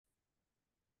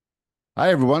Hi,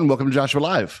 everyone. Welcome to Joshua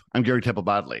Live. I'm Gary Temple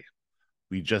Bodley.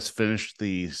 We just finished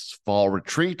the fall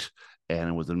retreat, and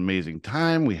it was an amazing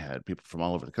time. We had people from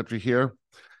all over the country here.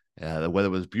 The weather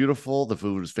was beautiful. The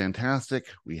food was fantastic.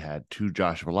 We had two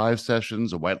Joshua Live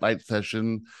sessions, a white light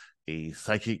session, a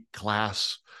psychic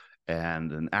class,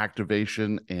 and an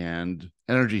activation and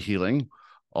energy healing,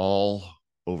 all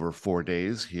over 4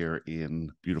 days here in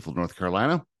beautiful North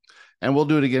Carolina. And we'll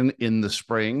do it again in the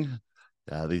spring.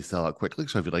 These sell out quickly.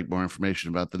 So if you'd like more information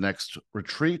about the next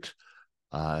retreat,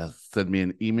 send me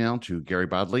an email to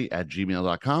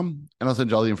garybodley@gmail.com and I'll send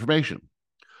you all the information.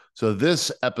 So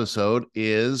this episode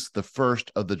is the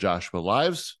first of the Joshua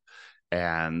Lives,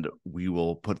 and we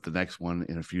will put the next one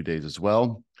in a few days as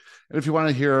well. And if you want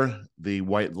to hear the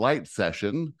white light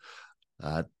session,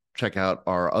 check out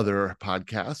our other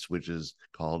podcast, which is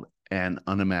called An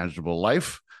Unimaginable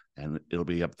Life, and it'll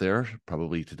be up there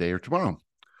probably today or tomorrow.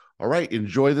 All right,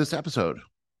 enjoy this episode.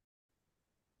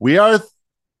 We are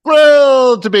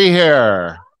thrilled to be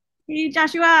here. Hey,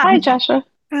 Joshua. Hi, Joshua.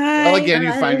 Well, Hi. again, you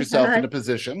find Hi. yourself in a Hi.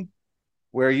 position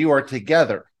where you are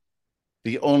together.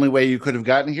 The only way you could have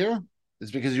gotten here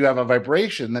is because you have a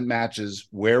vibration that matches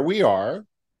where we are,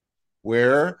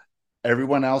 where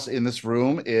everyone else in this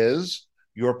room is,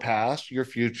 your past, your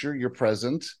future, your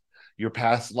present, your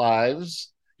past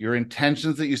lives, your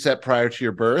intentions that you set prior to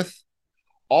your birth.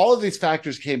 All of these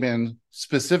factors came in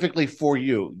specifically for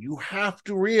you. You have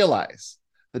to realize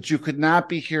that you could not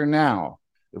be here now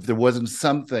if there wasn't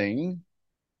something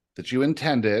that you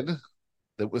intended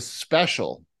that was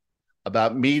special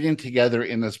about meeting together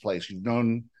in this place. You've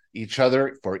known each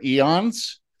other for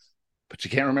eons, but you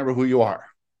can't remember who you are,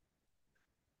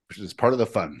 which is part of the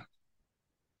fun.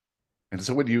 And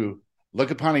so when you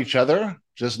look upon each other,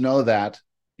 just know that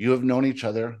you have known each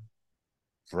other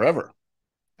forever,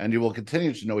 and you will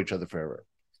continue to know each other forever.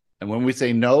 And when we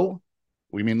say no,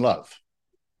 we mean love.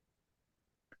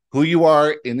 Who you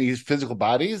are in these physical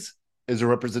bodies is a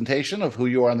representation of who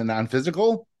you are in the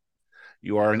non-physical.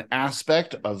 You are an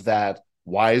aspect of that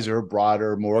wiser,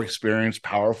 broader, more experienced,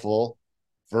 powerful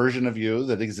version of you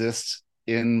that exists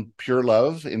in pure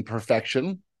love, in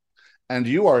perfection. And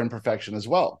you are in perfection as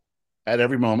well at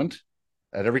every moment,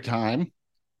 at every time,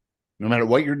 no matter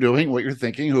what you're doing, what you're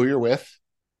thinking, who you're with.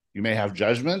 You may have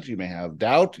judgment, you may have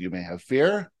doubt, you may have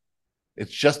fear.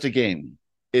 It's just a game.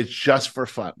 It's just for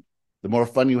fun. The more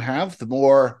fun you have, the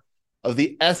more of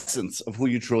the essence of who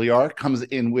you truly are comes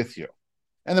in with you.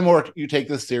 And the more you take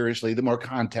this seriously, the more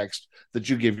context that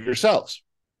you give yourselves.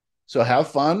 So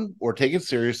have fun or take it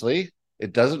seriously.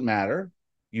 It doesn't matter.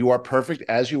 You are perfect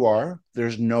as you are.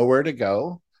 There's nowhere to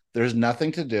go. There's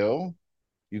nothing to do.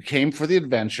 You came for the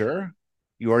adventure.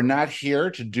 You are not here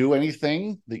to do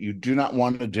anything that you do not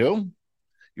want to do.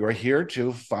 You are here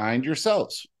to find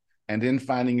yourselves. And in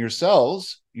finding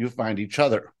yourselves, you find each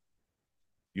other.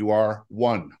 You are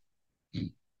one.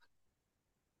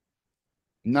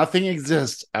 Nothing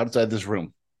exists outside this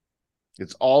room.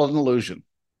 It's all an illusion.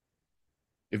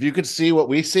 If you could see what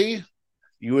we see,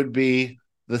 you would be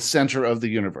the center of the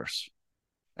universe.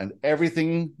 And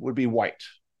everything would be white.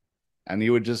 And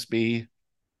you would just be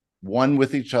one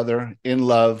with each other, in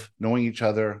love, knowing each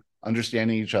other,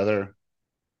 understanding each other,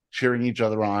 cheering each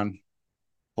other on,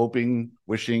 hoping,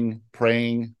 wishing,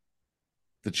 praying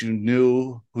that you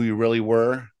knew who you really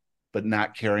were, but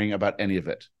not caring about any of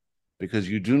it. Because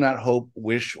you do not hope,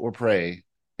 wish, or pray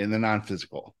in the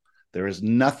non-physical. There is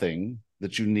nothing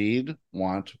that you need,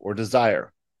 want, or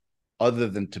desire other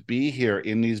than to be here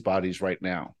in these bodies right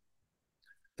now.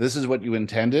 This is what you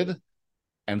intended.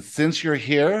 And since you're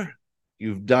here,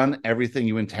 you've done everything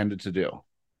you intended to do.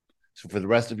 So for the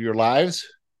rest of your lives,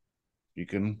 you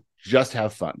can just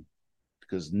have fun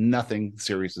because nothing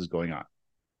serious is going on.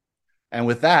 And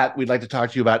with that, we'd like to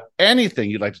talk to you about anything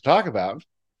you'd like to talk about.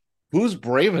 Who's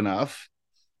brave enough?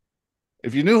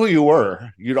 If you knew who you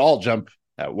were, you'd all jump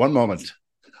at one moment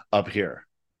up here.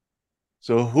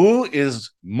 So who is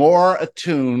more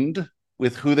attuned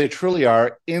with who they truly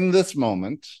are in this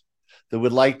moment that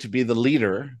would like to be the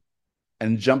leader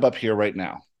and jump up here right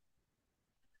now?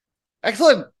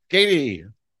 Excellent. Katie.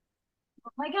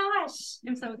 Oh my gosh.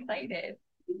 I'm so excited.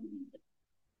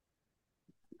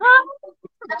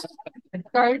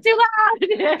 Sorry, too loud.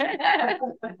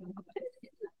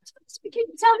 Can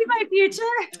you tell me my future?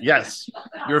 Yes.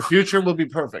 Your future will be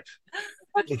perfect.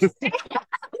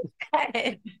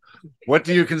 What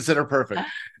do you consider perfect?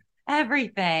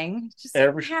 Everything. Just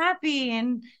happy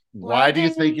and why do you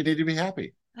think you need to be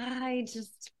happy? I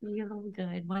just feel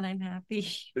good when I'm happy.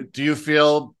 Do you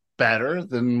feel better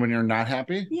than when you're not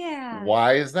happy? Yeah.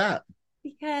 Why is that?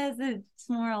 Because it's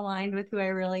more aligned with who I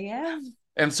really am.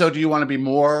 And so do you want to be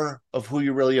more of who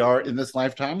you really are in this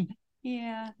lifetime?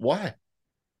 Yeah. Why?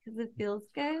 Because it feels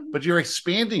good. But you're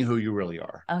expanding who you really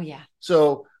are. Oh, yeah.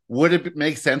 So would it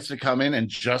make sense to come in and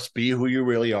just be who you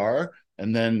really are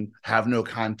and then have no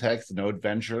context, no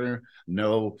adventure,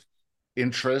 no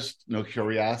interest, no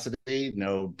curiosity,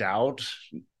 no doubt?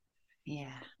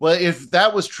 Yeah. Well, if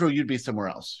that was true, you'd be somewhere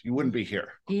else. You wouldn't be here.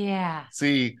 Yeah.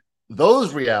 See,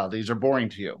 those realities are boring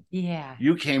to you. Yeah.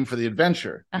 You came for the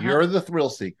adventure. You're the thrill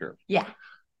seeker. Yeah.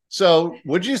 So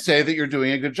would you say that you're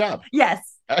doing a good job? Yes.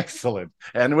 Excellent.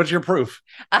 And what's your proof?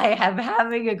 I am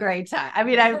having a great time. I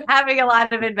mean, I'm having a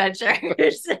lot of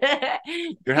adventures.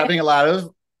 You're having a lot of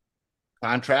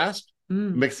contrast,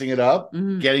 mixing it up,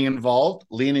 getting involved,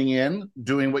 leaning in,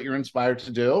 doing what you're inspired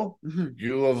to do.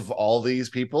 You, of all these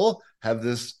people, have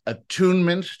this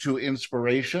attunement to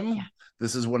inspiration. Yeah.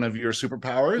 This is one of your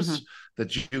superpowers,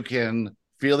 that you can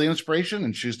feel the inspiration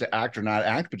and choose to act or not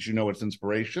act, but you know it's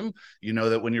inspiration. You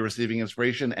know that when you're receiving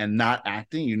inspiration and not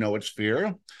acting, you know it's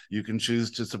fear. You can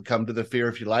choose to succumb to the fear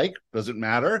if you like, doesn't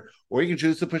matter, or you can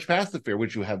choose to push past the fear,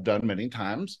 which you have done many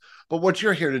times. But what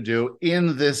you're here to do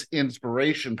in this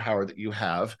inspiration power that you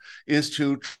have is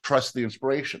to trust the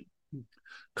inspiration.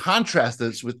 Contrast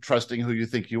this with trusting who you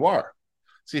think you are.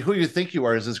 See, who you think you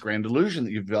are is this grand illusion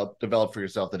that you've developed for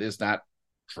yourself that is not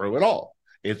true at all.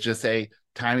 It's just a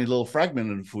tiny little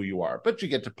fragment of who you are, but you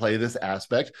get to play this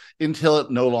aspect until it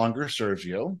no longer serves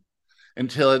you,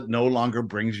 until it no longer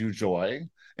brings you joy,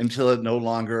 until it no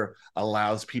longer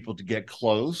allows people to get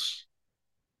close.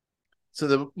 So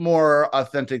the more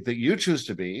authentic that you choose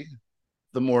to be,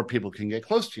 the more people can get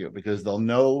close to you because they'll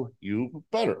know you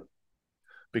better,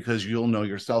 because you'll know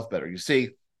yourself better. You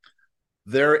see,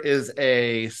 there is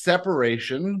a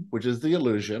separation, which is the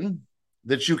illusion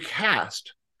that you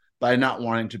cast by not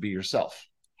wanting to be yourself.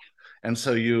 And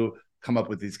so you come up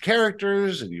with these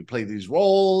characters and you play these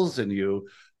roles and you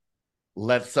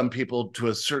let some people to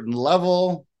a certain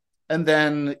level. And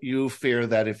then you fear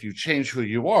that if you change who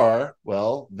you are,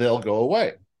 well, they'll go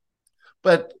away.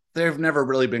 But they've never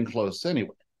really been close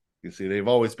anyway. You see, they've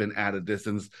always been at a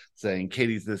distance saying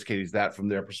Katie's this, Katie's that from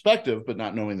their perspective, but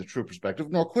not knowing the true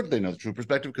perspective, nor could they know the true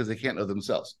perspective because they can't know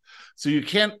themselves. So you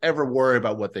can't ever worry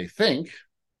about what they think.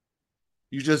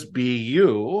 You just be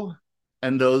you,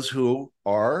 and those who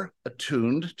are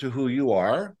attuned to who you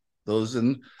are, those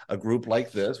in a group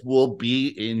like this, will be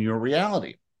in your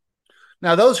reality.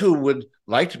 Now, those who would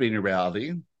like to be in your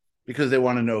reality because they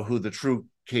want to know who the true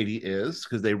Katie is,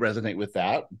 because they resonate with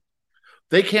that,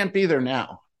 they can't be there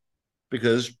now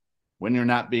because when you're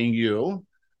not being you,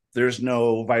 there's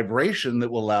no vibration that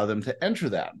will allow them to enter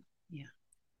that.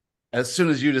 As soon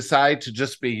as you decide to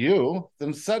just be you,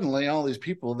 then suddenly all these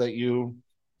people that you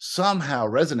somehow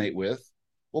resonate with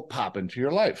will pop into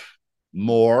your life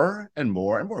more and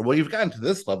more and more. Well, you've gotten to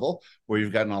this level where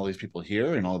you've gotten all these people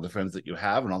here and all the friends that you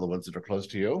have and all the ones that are close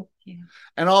to you.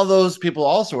 And all those people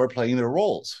also are playing their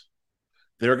roles.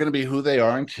 They're going to be who they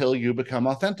are until you become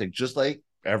authentic, just like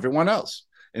everyone else.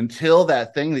 Until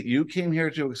that thing that you came here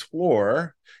to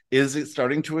explore is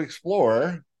starting to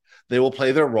explore, they will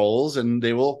play their roles and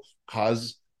they will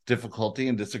cause difficulty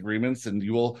and disagreements, and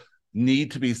you will need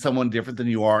to be someone different than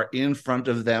you are in front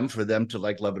of them for them to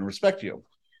like, love, and respect you.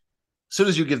 As soon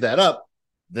as you give that up,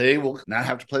 they will not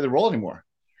have to play the role anymore.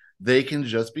 They can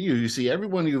just be you. You see,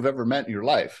 everyone you've ever met in your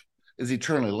life is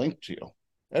eternally linked to you.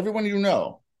 Everyone you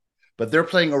know, but they're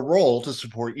playing a role to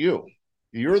support you.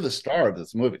 You're the star of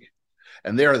this movie,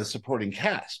 and they are the supporting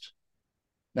cast.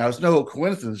 Now, it's no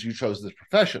coincidence you chose this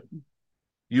profession.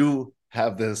 You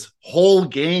have this whole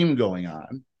game going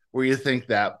on where you think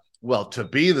that, well, to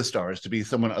be the star is to be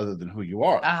someone other than who you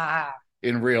are.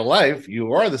 In real life,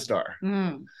 you are the star.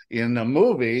 In a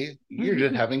movie, you're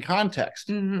just having context,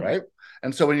 right?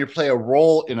 And so when you play a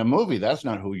role in a movie, that's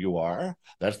not who you are.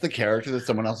 That's the character that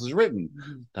someone else has written.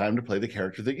 Time to play the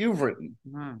character that you've written.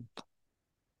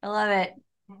 I love it.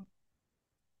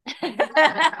 Thank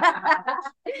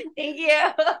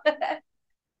you.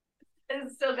 Is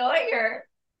it still going or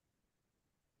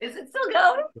is it still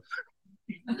going?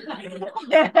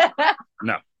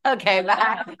 No. Okay,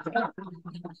 bye.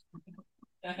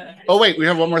 Oh, wait, we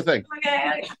have one more thing.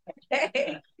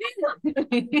 Okay.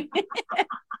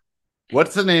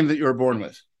 What's the name that you were born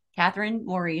with? Catherine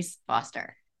Maurice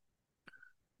Foster.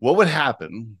 What would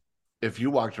happen if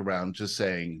you walked around just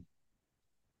saying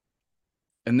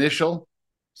initial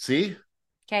C?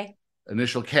 Okay.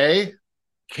 Initial K?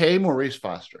 K Maurice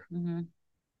Foster.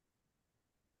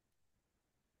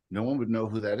 No one would know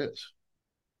who that is.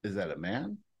 Is that a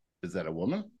man? Is that a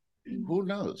woman? Who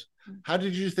knows? How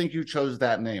did you think you chose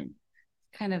that name?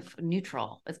 kind of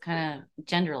neutral. It's kind of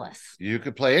genderless. You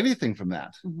could play anything from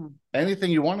that. Mm-hmm.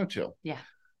 Anything you wanted to. Yeah.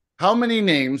 How many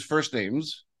names, first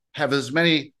names, have as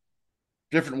many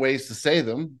different ways to say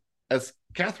them as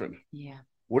Catherine? Yeah.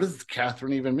 What does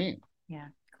Catherine even mean? Yeah.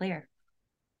 Clear.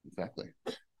 Exactly.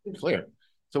 Clear.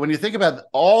 So when you think about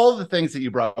all the things that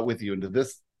you brought with you into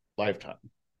this lifetime,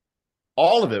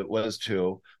 all of it was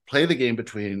to play the game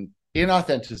between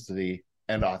inauthenticity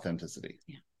and authenticity.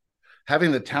 Yeah.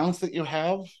 Having the talents that you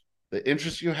have, the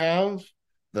interests you have,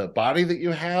 the body that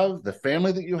you have, the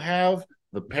family that you have,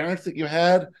 the parents that you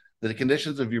had, the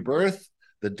conditions of your birth,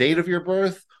 the date of your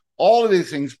birth, all of these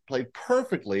things play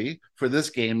perfectly for this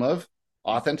game of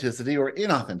authenticity or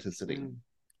inauthenticity. Mm.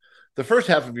 The first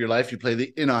half of your life, you play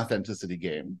the inauthenticity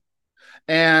game.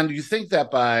 And you think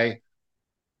that by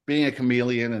being a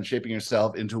chameleon and shaping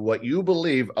yourself into what you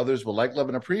believe others will like, love,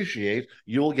 and appreciate,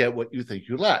 you'll get what you think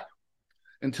you lack.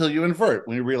 Until you invert,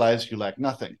 when you realize you lack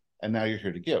nothing. And now you're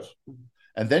here to give. Mm-hmm.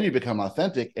 And then you become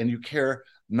authentic and you care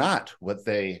not what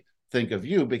they think of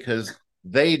you because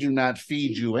they do not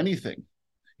feed you anything.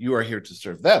 You are here to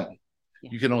serve them. Yeah.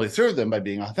 You can only serve them by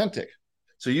being authentic.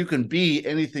 So you can be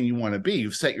anything you want to be.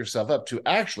 You've set yourself up to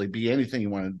actually be anything you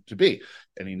wanted to be.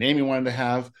 Any name you wanted to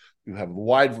have. You have a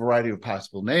wide variety of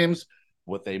possible names,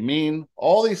 what they mean,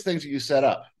 all these things that you set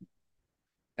up.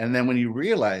 And then when you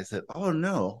realize that, oh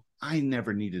no, I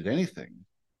never needed anything.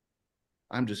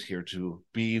 I'm just here to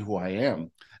be who I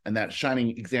am. And that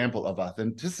shining example of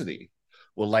authenticity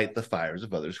will light the fires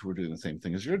of others who are doing the same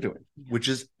thing as you're doing, which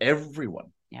is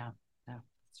everyone. Yeah,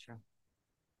 that's true.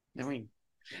 I mean,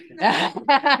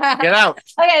 get out.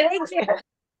 Okay, thank you.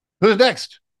 Who's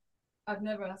next? I've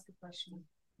never asked a question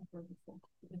before.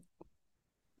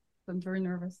 I'm very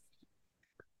nervous.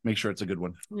 Make sure it's a good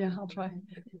one. Yeah, I'll try.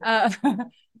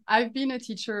 I've been a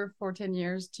teacher for 10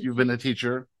 years. You've been a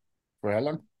teacher for how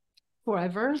long?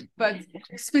 Forever, but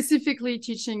specifically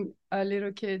teaching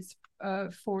little kids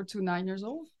 4 to 9 years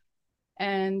old.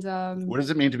 And what does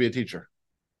it mean to be a teacher?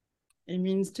 It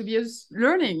means to be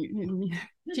learning.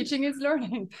 Teaching is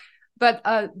learning. But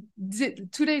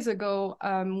 2 days ago,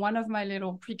 one of my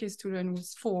little pre-K students,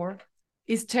 who's 4,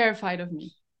 is terrified of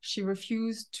me. She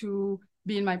refused to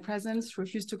be in my presence,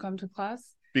 refused to come to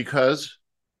class. Because?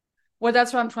 Well,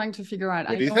 that's what I'm trying to figure out.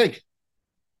 What do you think?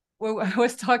 Well, I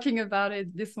was talking about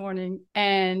it this morning,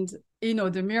 and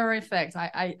the mirror effect.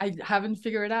 I haven't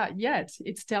figured it out yet.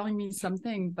 It's telling me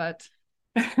something, but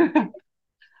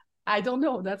I don't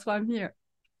know. That's why I'm here.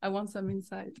 I want some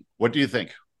insight. What do you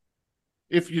think?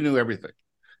 If you knew everything,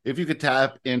 if you could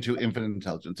tap into infinite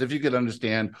intelligence, if you could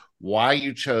understand why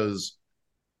you chose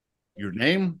your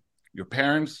name, your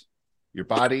parents, your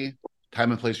body,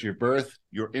 time and place of your birth,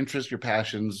 your interests, your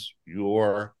passions,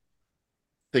 your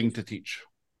thing to teach.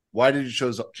 Why did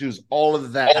you choose all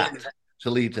of that to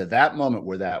lead to that moment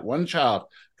where that one child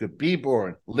could be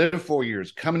born, live 4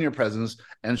 years, come in your presence,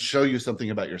 and show you something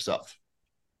about yourself?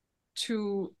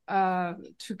 To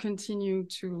continue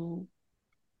to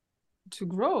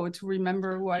grow, to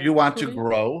remember who I you want to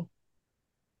grow.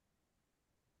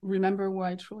 Remember who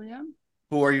I truly am.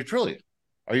 Who are you truly?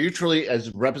 Are you truly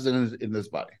as represented in this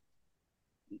body?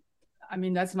 I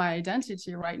mean, that's my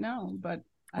identity right now. But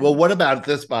well, what about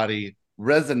this body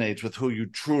resonates with who you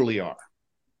truly are?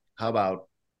 How about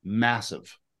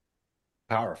massive,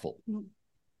 powerful,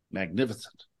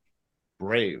 magnificent,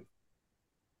 brave,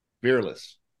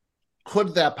 fearless?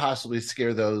 Could that possibly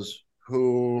scare those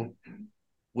who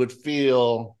would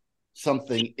feel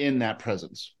something in that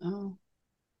presence? Oh.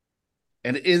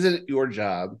 And is it your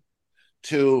job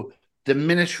to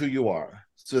diminish who you are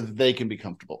so that they can be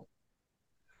comfortable?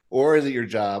 Or is it your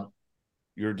job,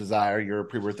 your desire, your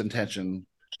pre-birth intention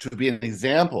to be an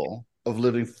example of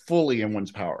living fully in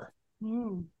one's power?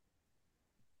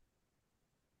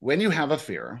 When you have a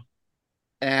fear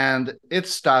and it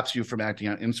stops you from acting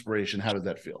on inspiration, how does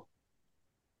that feel?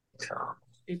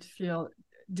 It feels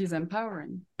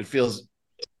disempowering. It feels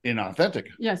inauthentic.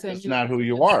 Yes. It's not who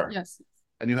you are. Yes.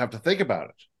 And you have to think about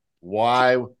it.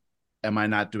 Why am I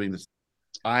not doing this?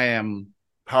 I am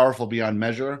powerful beyond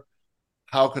measure.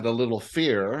 How could a little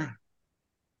fear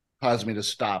cause me to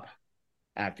stop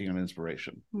acting on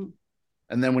inspiration?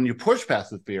 And then when you push past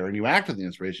the fear and you act on the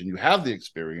inspiration, you have the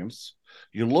experience,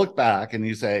 you look back and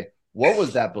you say, what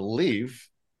was that belief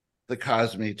that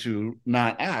caused me to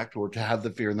not act or to have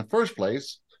the fear in the first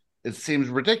place? It seems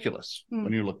ridiculous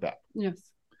when you look back. Yes.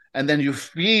 And then you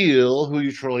feel who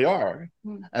you truly are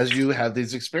as you have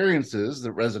these experiences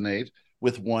that resonate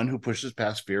with one who pushes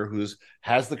past fear, who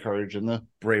has the courage and the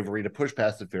bravery to push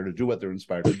past the fear, to do what they're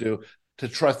inspired to do, to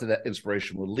trust that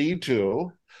inspiration will lead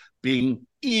to being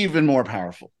even more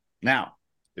powerful. Now,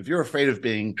 if you're afraid of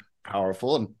being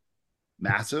powerful and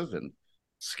massive and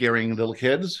scaring little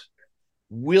kids,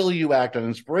 will you act on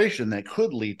inspiration that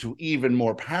could lead to even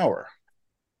more power,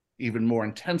 even more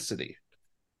intensity?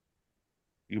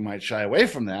 You might shy away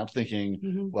from that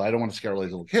thinking, well, I don't want to scare all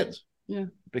these little kids. Yeah.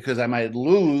 Because I might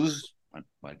lose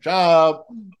my job.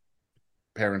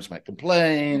 Parents might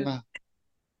complain. Yeah.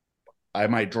 I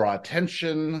might draw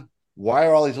attention. Why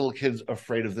are all these little kids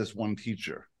afraid of this one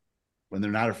teacher when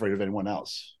they're not afraid of anyone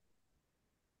else?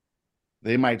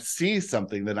 They might see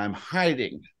something that I'm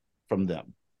hiding from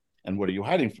them. And what are you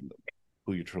hiding from them?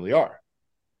 Who you truly are.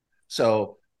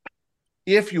 So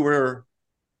if you were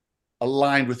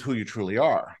aligned with who you truly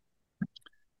are,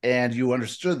 and you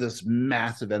understood this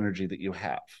massive energy that you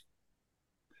have,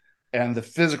 and the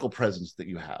physical presence that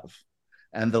you have,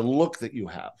 and the look that you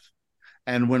have,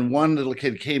 and when one little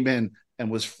kid came in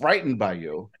and was frightened by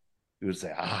you, you would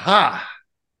say, aha,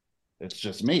 it's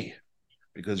just me,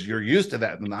 because you're used to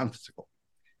that in the non-physical.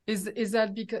 Is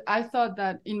that because I thought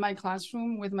that in my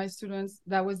classroom with my students,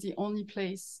 that was the only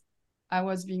place I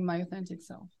was being my authentic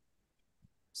self.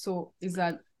 So is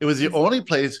that... It was the only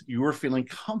place you were feeling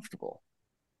comfortable.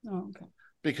 Oh, okay.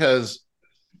 Because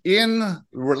in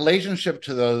relationship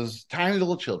to those tiny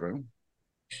little children,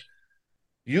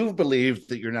 you've believed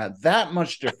that you're not that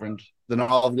much different than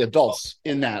all of the adults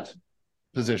in that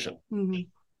position. Mm-hmm.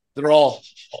 They're all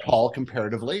tall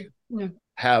comparatively, yeah.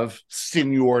 have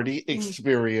seniority,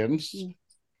 experience,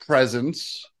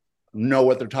 presence, know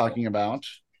what they're talking about,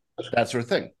 that sort of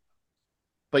thing.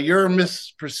 But you're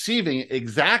misperceiving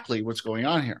exactly what's going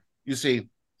on here. You see,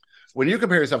 when you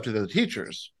compare yourself to the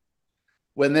teachers,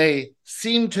 when they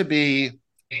seem to be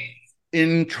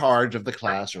in charge of the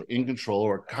class or in control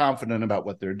or confident about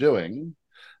what they're doing,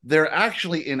 they're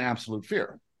actually in absolute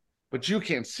fear. But you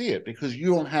can't see it because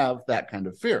you don't have that kind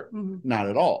of fear. Not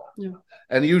at all. Yeah.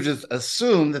 And you just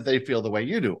assume that they feel the way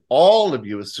you do. All of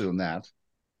you assume that.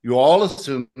 You all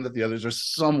assume that the others are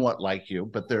somewhat like you,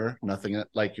 but they're nothing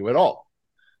like you at all.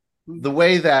 The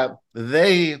way that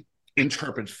they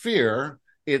interpret fear,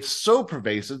 it's so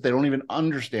pervasive, they don't even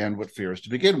understand what fear is to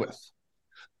begin with.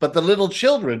 But the little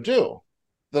children do.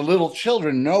 The little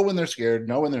children know when they're scared,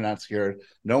 know when they're not scared,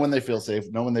 know when they feel safe,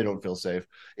 know when they don't feel safe.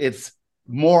 It's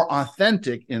more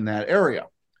authentic in that area.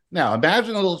 Now,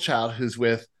 imagine a little child who's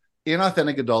with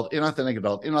inauthentic adult, inauthentic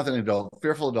adult, inauthentic adult,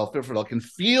 fearful adult, can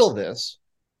feel this,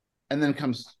 and then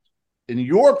comes in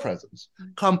your presence,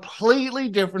 completely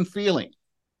different feeling.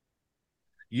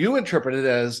 You interpret it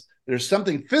as there's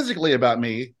something physically about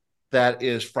me that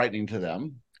is frightening to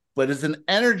them, but it's an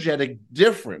energetic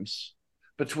difference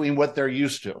between what they're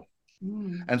used to.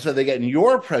 And so they get in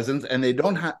your presence and they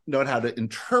don't know how to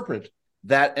interpret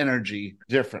that energy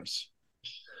difference.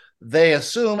 They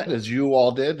assume, as you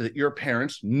all did, that your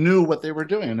parents knew what they were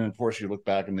doing. And then, of course, you look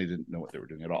back and they didn't know what they were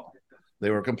doing at all. They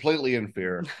were completely in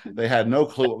fear. They had no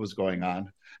clue what was going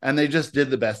on. And they just did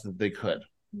the best that they could,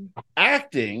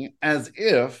 acting as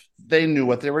if they knew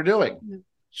what they were doing.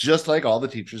 Just like all the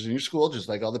teachers in your school, just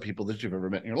like all the people that you've ever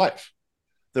met in your life.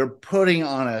 They're putting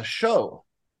on a show.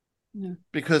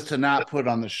 Because to not put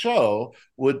on the show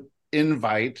would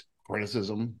invite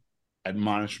criticism,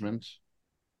 admonishment,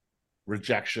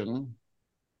 rejection.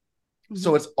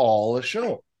 So it's all a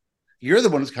show. You're the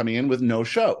one who's coming in with no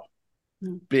show,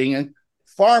 being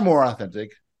far more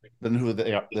authentic than who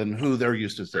they are, than who they're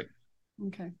used to seeing.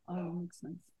 Okay, that makes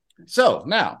sense. So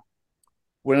now,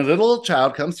 when a little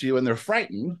child comes to you and they're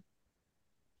frightened,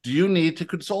 do you need to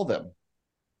console them?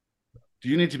 Do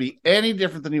you need to be any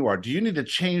different than you are? Do you need to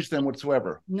change them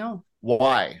whatsoever? No.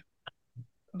 Why?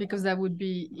 Because that would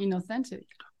be inauthentic.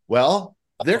 Well,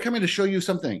 they're coming to show you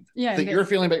something that you're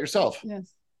feeling about yourself.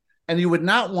 Yes. And you would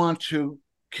not want to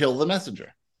kill the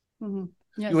messenger.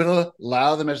 Yes. You would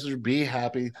allow the messenger to be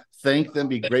happy, thank them,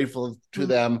 be grateful to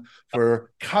them for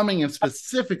coming in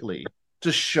specifically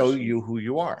to show you who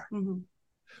you are.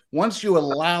 Once you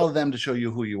allow them to show you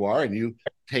who you are and you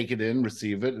take it in,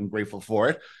 receive it, and grateful for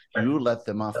it, you let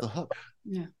them off the hook.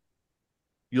 Yeah.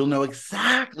 You'll know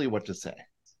exactly what to say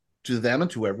to them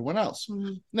and to everyone else.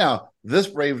 Now, this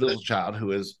brave little child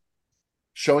who is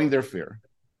showing their fear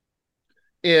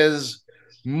is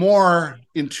more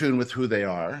in tune with who they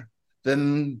are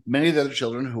than many of the other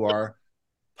children who are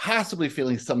possibly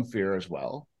feeling some fear as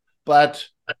well, but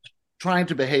trying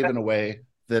to behave in a way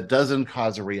that doesn't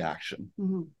cause a reaction.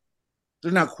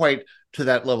 They're not quite to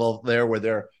that level there where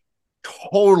they're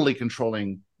totally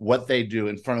controlling what they do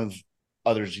in front of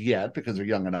others yet because they're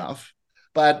young enough.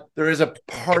 But there is a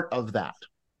part of that.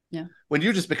 Yeah. When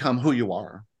you just become who you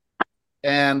are,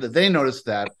 and they notice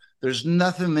that there's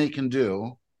nothing they can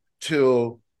do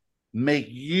to make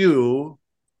you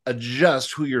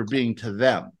adjust who you're being to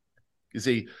them. You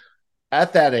see,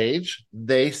 at that age,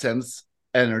 they sense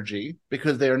energy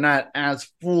because they are not as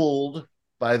fooled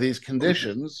by these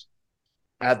conditions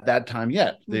at that time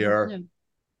yet. They are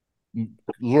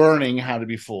learning how to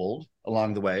be fooled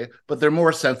along the way, but they're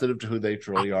more sensitive to who they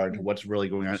truly are, to what's really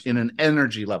going on in an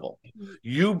energy level.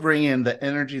 You bring in the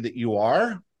energy that you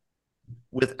are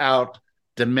without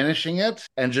diminishing it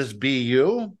and just be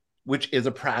you, which is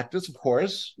a practice, of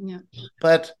course. Yeah.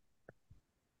 But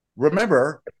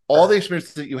remember all the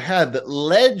experiences that you had that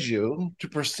led you to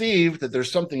perceive that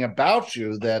there's something about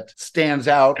you that stands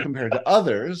out compared to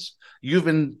others. You've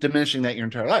been diminishing that your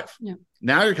entire life. Yeah.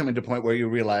 Now you're coming to a point where you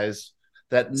realize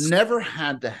that never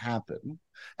had to happen.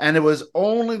 And it was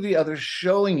only the others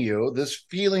showing you this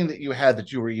feeling that you had,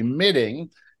 that you were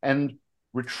emitting and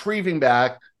retrieving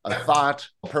back a thought,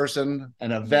 a person,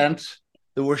 an event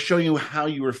that were showing you how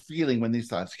you were feeling when these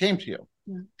thoughts came to you.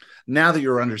 Yeah. Now that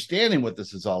you're understanding what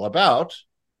this is all about,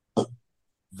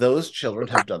 those children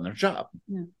have done their job.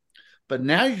 Yeah. But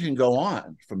now you can go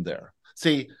on from there.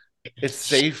 See, it's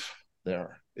safe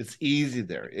there. It's easy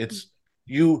there. It's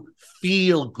you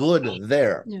feel good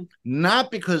there. Yeah.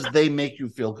 Not because they make you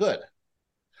feel good.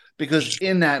 Because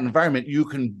in that environment, you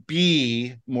can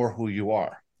be more who you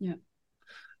are. Yeah.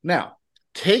 Now,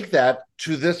 take that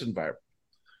to this environment.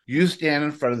 You stand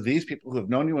in front of these people who have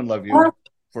known you and love you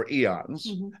for eons,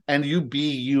 and you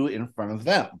be you in front of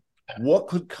them. What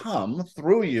could come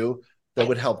through you that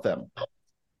would help them?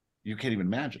 You can't even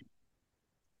imagine,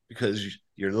 because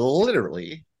you're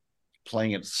literally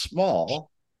playing it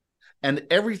small, and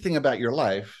everything about your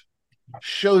life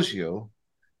shows you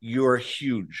you're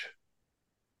huge,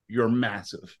 you're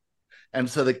massive. And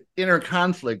so the inner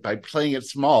conflict by playing it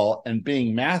small and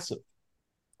being massive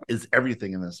is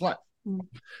everything in this life.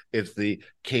 It's the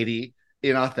Katie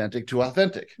inauthentic to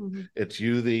authentic. It's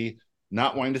you, the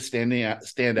not wanting to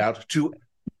stand out, to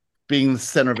being the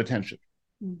center of attention.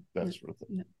 That's sort of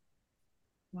thing. Yeah.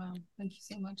 Wow, thank you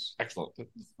so much. Excellent.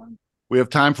 We have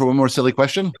time for one more silly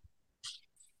question.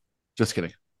 Just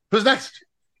kidding. Who's next?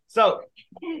 So,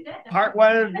 part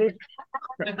one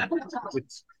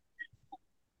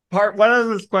of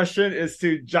this question is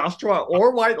to Joshua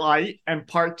or White Light, and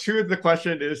part two of the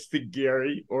question is to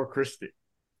Gary or Christy.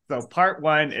 So, part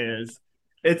one is,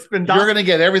 it's been you're going to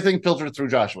get everything filtered through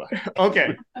Joshua.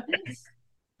 Okay.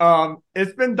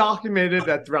 It's been documented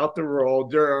that throughout the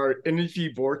world there are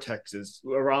energy vortexes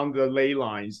around the ley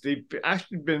lines. They've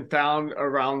actually been found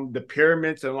around the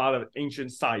pyramids and a lot of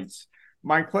ancient sites.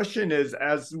 My question is,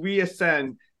 as we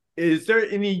ascend, is there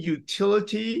any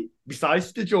utility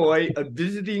besides the joy of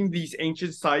visiting these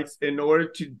ancient sites in order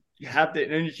to have the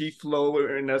energy flow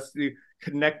and us to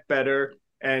connect better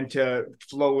and to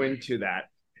flow into that?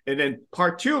 And then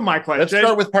part two of my question. Let's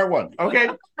start with part one. Okay.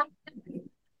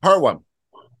 Part one.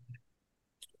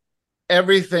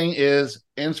 Everything is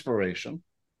inspiration.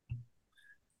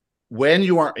 When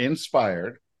you are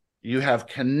inspired, you have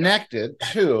connected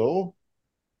to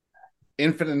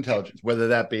infinite intelligence, whether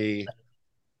that be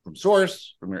from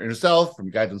source, from your inner self, from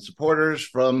guidance supporters,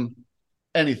 from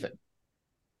anything,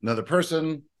 another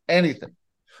person, anything.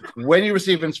 When you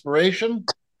receive inspiration,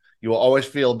 you will always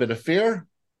feel a bit of fear.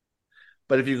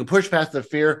 But if you can push past the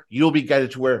fear, you'll be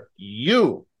guided to where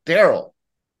you, Daryl,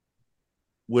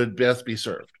 would best be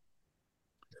served.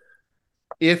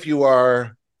 If you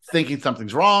are thinking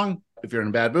something's wrong, if you're in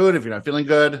a bad mood, if you're not feeling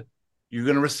good, you're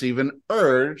going to receive an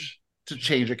urge to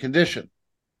change a condition.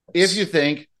 If you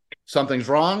think something's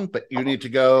wrong, but you need to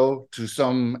go to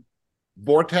some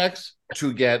vortex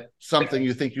to get something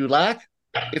you think you lack,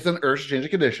 it's an urge to change a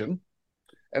condition.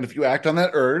 And if you act on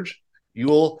that urge, you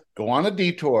will go on a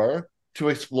detour to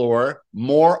explore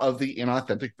more of the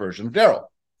inauthentic version of Daryl.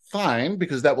 Fine,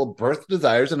 because that will birth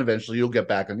desires and eventually you'll get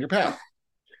back on your path.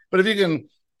 But if you can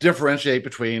differentiate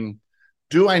between,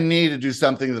 do I need to do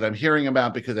something that I'm hearing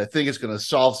about because I think it's going to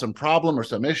solve some problem or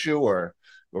some issue or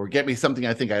get me something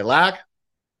I think I lack,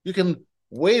 you can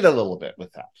wait a little bit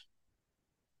with that.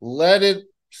 Let it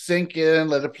sink in,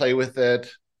 let it play with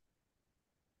it.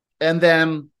 And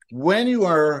then when you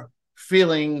are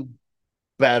feeling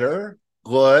better,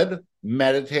 good,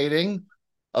 meditating,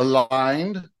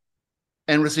 aligned,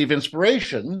 and receive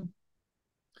inspiration,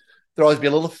 there'll always be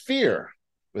a little fear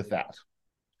with that.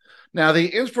 Now, the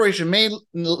inspiration may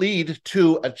lead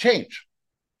to a change,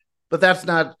 but that's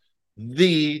not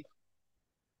the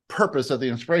purpose of the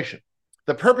inspiration.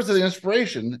 The purpose of the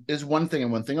inspiration is one thing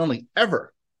and one thing only,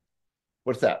 ever.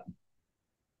 What's that?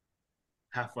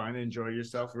 Have fun, enjoy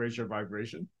yourself, raise your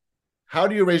vibration. How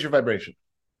do you raise your vibration?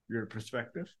 Your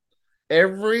perspective.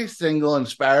 Every single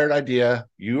inspired idea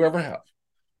you ever have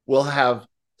will have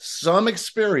some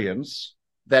experience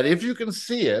that if you can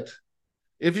see it,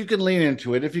 if you can lean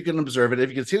into it, if you can observe it, if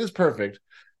you can see it as perfect,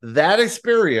 that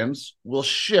experience will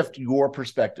shift your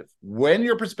perspective. When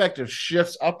your perspective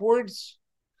shifts upwards,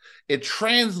 it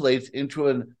translates into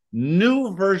a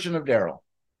new version of Daryl,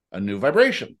 a new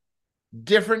vibration,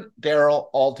 different Daryl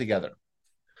altogether.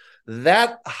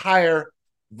 That higher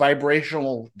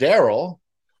vibrational Daryl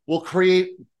will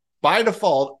create, by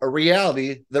default, a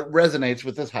reality that resonates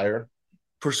with this higher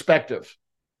perspective.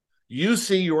 You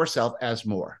see yourself as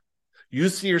more. You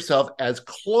see yourself as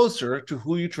closer to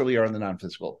who you truly are in the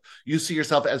non-physical. You see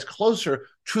yourself as closer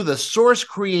to the source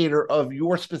creator of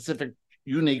your specific,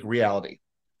 unique reality.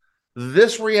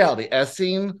 This reality, as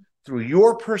seen through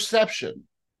your perception,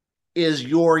 is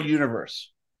your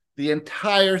universe. The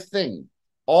entire thing,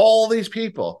 all these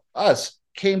people, us,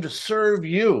 came to serve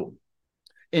you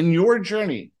in your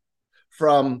journey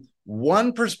from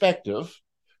one perspective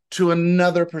to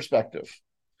another perspective.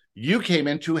 You came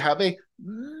in to have a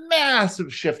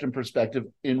massive shift in perspective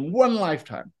in one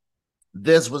lifetime.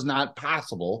 This was not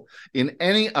possible in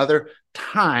any other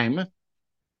time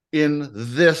in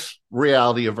this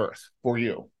reality of Earth for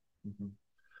you. Mm-hmm.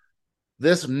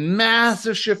 This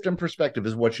massive shift in perspective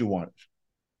is what you wanted.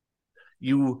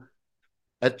 You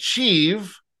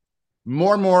achieve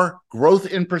more and more growth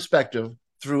in perspective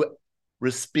through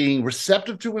being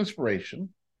receptive to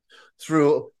inspiration,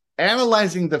 through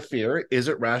analyzing the fear, is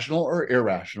it rational or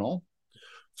irrational,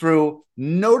 through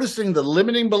noticing the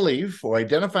limiting belief or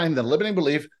identifying the limiting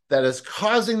belief that is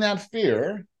causing that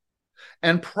fear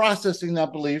and processing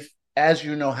that belief as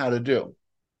you know how to do.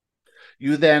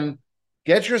 You then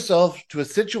get yourself to a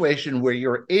situation where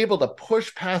you're able to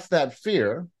push past that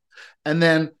fear, and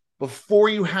then before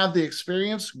you have the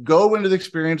experience, go into the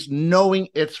experience knowing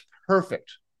it's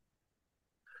perfect.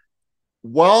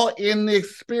 While in the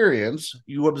experience,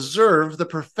 you observe the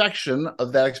perfection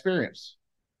of that experience.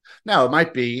 Now, it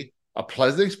might be a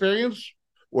pleasant experience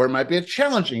or it might be a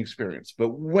challenging experience, but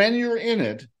when you're in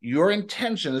it, your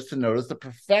intention is to notice the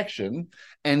perfection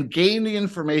and gain the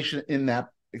information in that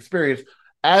experience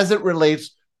as it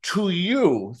relates to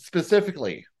you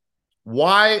specifically.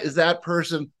 Why is that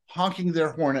person honking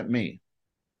their horn at me?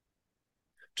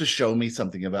 To show me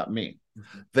something about me.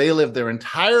 Mm-hmm. They live their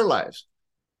entire lives,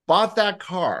 bought that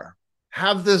car,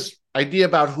 have this idea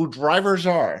about who drivers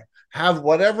are, have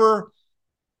whatever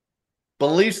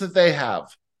beliefs that they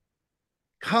have,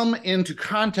 come into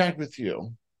contact with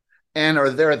you and are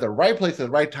there at the right place at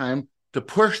the right time to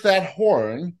push that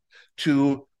horn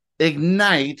to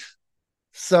ignite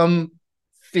some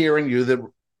fear in you that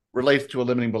relates to a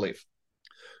limiting belief.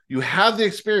 You have the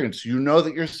experience. You know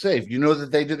that you're safe. You know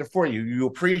that they did it for you. You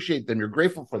appreciate them. You're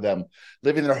grateful for them,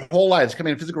 living their whole lives,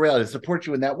 coming in physical reality to support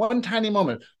you in that one tiny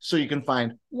moment so you can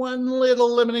find one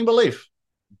little limiting belief.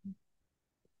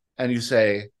 And you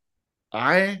say,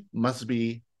 I must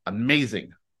be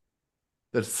amazing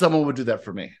that someone would do that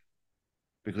for me,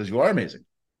 because you are amazing.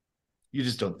 You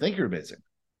just don't think you're amazing.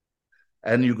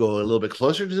 And you go a little bit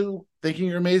closer to thinking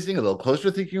you're amazing, a little closer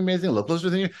to thinking you're amazing, a little closer to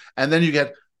thinking, and then you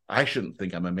get, I shouldn't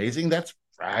think I'm amazing. That's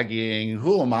bragging.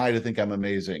 Who am I to think I'm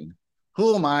amazing?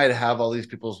 Who am I to have all these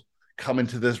people come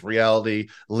into this reality,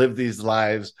 live these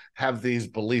lives, have these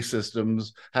belief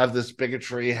systems, have this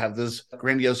bigotry, have this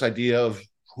grandiose idea of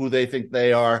who they think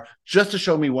they are, just to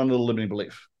show me one little limiting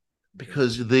belief?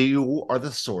 Because they are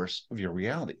the source of your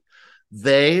reality.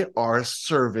 They are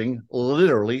serving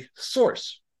literally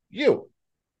source, you.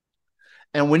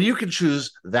 And when you can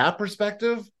choose that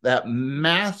perspective, that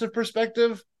massive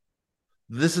perspective,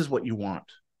 this is what you want.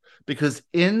 Because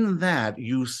in that,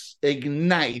 you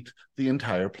ignite the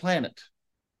entire planet.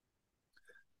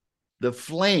 The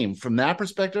flame from that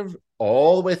perspective,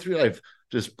 all the way through life,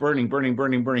 just burning, burning,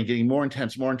 burning, burning, getting more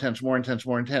intense, more intense, more intense,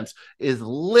 more intense, is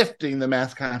lifting the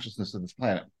mass consciousness of this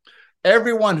planet.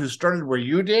 Everyone who started where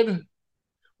you did,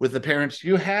 with the parents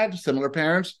you had, similar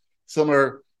parents,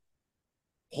 similar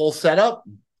whole setup,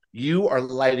 you are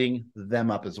lighting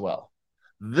them up as well.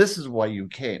 This is why you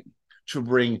came, to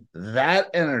bring that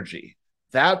energy,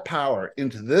 that power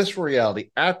into this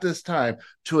reality at this time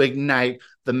to ignite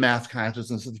the mass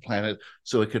consciousness of the planet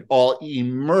so it could all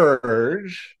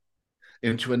emerge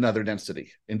into another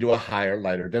density, into a higher,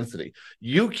 lighter density.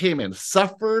 You came in,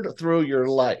 suffered through your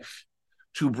life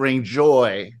to bring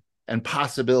joy and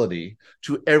possibility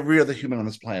to every other human on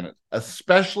this planet,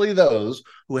 especially those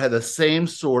who had the same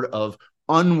sort of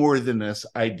unworthiness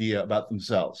idea about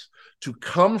themselves, to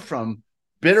come from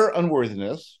bitter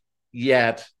unworthiness,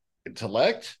 yet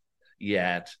intellect,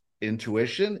 yet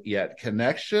intuition, yet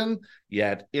connection,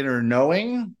 yet inner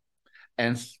knowing,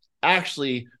 and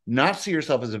actually not see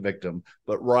yourself as a victim,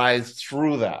 but rise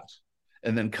through that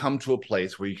and then come to a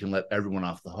place where you can let everyone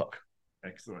off the hook.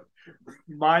 Excellent.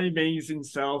 My amazing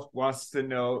self wants to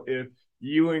know if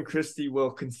you and Christy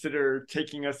will consider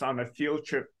taking us on a field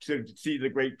trip to see the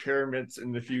Great Pyramids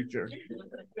in the future.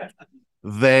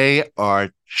 They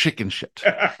are chicken shit,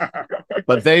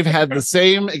 but they've had the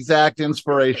same exact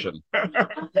inspiration.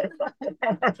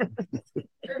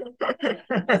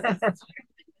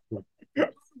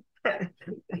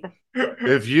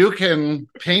 If you can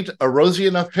paint a rosy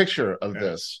enough picture of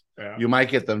this, you might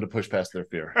get them to push past their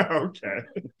fear. Okay.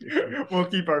 We'll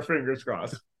keep our fingers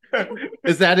crossed.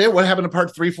 Is that it? What happened to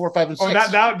part 3, 4, 5, and 6? Oh,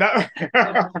 that.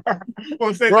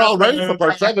 We're all ready for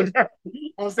part 7.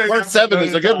 Part 7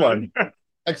 is a good one.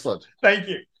 Excellent. Thank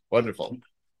you. Wonderful.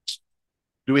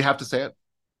 Do we have to say it?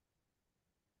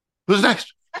 Who's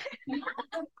next?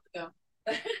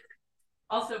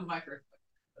 Also, my first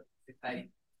book. It's exciting.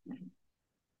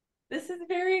 This is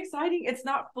very exciting. It's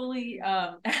not fully.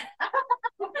 Come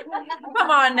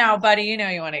on now, buddy. You know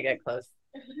you want to get close.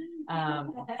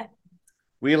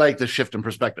 We like the shift in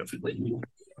perspective.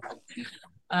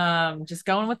 Just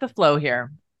going with the flow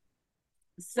here.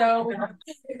 So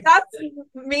that's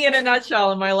me in a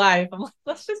nutshell in my life. I'm like,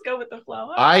 let's just go with the flow.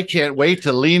 I can't wait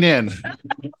to lean in.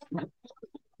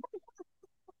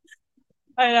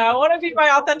 I know. I want to be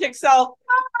my authentic self.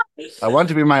 I want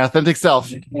to be my authentic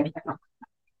self.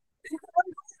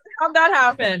 How'd that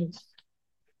happen?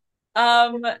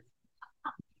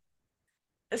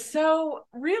 So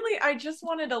really, I just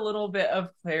wanted a little bit of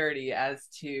clarity as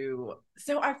to,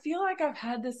 so I feel like I've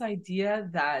had this idea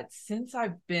that since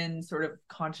I've been sort of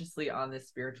consciously on this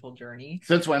spiritual journey.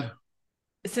 Since when?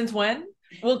 Since when?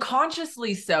 Well,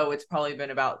 consciously so, it's probably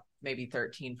been about maybe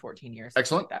 13, 14 years.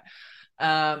 Excellent. Like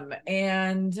that.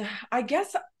 And I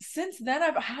guess since then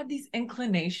I've had these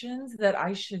inclinations that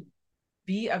I should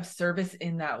be of service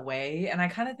in that way. And I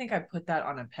kind of think I put that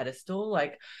on a pedestal.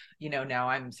 Like, you know, now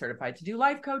I'm certified to do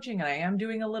life coaching and I am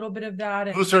doing a little bit of that.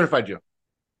 And, who certified you?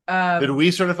 Did we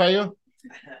certify you?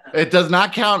 It does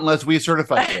not count unless we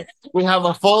certify you. We have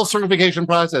a full certification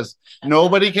process.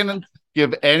 Nobody can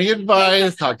give any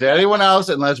advice, talk to anyone else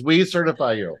unless we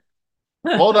certify you.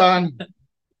 Hold on.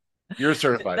 You're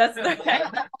certified. That's okay.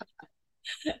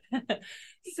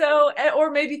 So,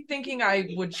 or maybe thinking I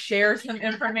would share some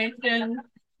information.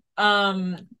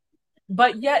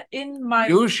 But yet in my...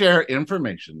 You share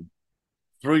information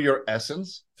through your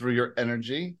essence, through your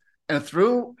energy, and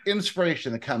through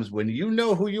inspiration that comes when you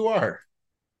know who you are.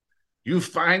 You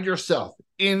find yourself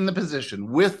in the position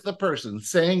with the person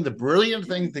saying the brilliant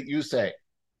things that you say.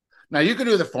 Now, you can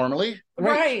do that formally.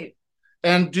 Right.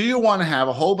 And do you want to have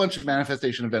a whole bunch of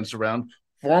manifestation events around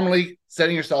formally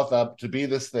setting yourself up to be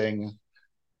this thing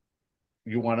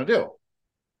you want to do?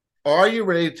 Are you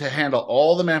ready to handle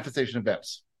all the manifestation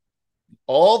events,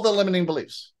 all the limiting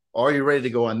beliefs? Are you ready to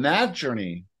go on that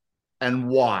journey, and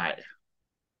why?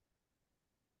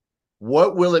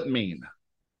 What will it mean?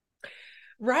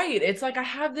 Right. It's like I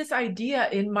have this idea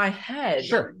in my head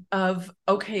of,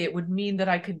 okay, it would mean that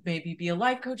I could maybe be a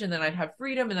life coach and then I'd have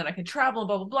freedom and then I could travel and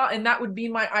blah, blah, blah. And that would be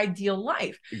my ideal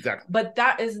life. Exactly. But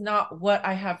that is not what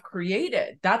I have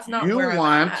created. That's not you where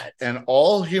want, I'm at. And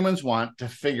all humans want to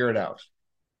figure it out.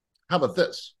 How about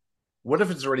this? What if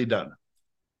it's already done?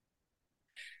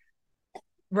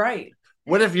 Right.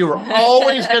 What if you were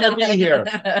always going to be here?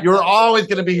 You're always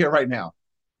going to be here right now.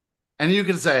 And you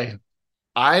can say,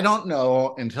 I don't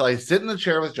know until I sit in the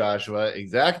chair with Joshua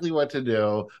exactly what to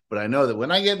do, but I know that when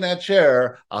I get in that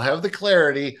chair, I'll have the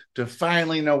clarity to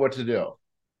finally know what to do.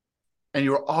 And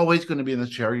you were always going to be in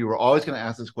this chair. You were always going to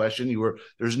ask this question.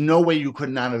 There's no way you could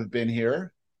not have been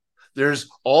here. There's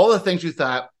all the things you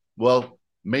thought, well,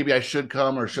 maybe I should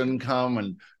come or shouldn't come,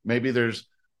 and maybe there's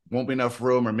won't be enough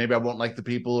room, or maybe I won't like the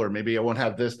people, or maybe I won't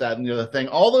have this, that, and the other thing.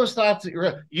 All those thoughts that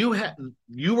you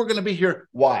were going to be here.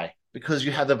 Why? Because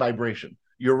you had the vibration.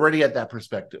 You're already at that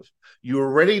perspective. You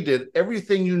already did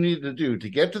everything you needed to do to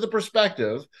get to the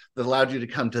perspective that allowed you to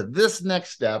come to this next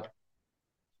step,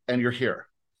 and you're here.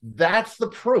 That's the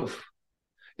proof.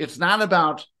 It's not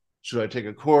about, should I take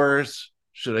a course?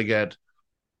 Should I get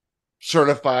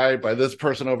certified by this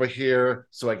person over here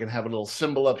so I can have a little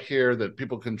symbol up here that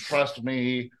people can trust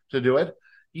me to do it?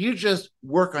 You just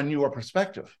work on your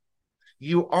perspective.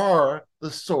 You are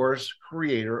the source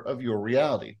creator of your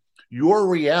reality. Your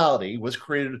reality was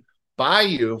created by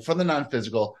you from the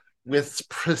non-physical with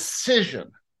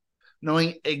precision,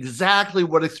 knowing exactly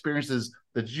what experiences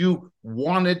that you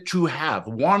wanted to have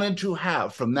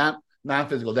from that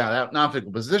non-physical down. That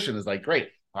non-physical position is like, great,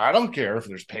 I don't care if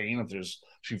there's pain, if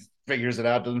she figures it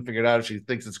out, doesn't figure it out, if she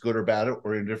thinks it's good or bad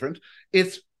or indifferent.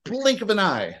 It's blink of an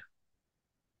eye.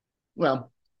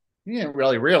 Well, you didn't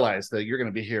really realize that you're going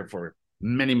to be here for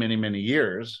many, many, many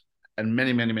years and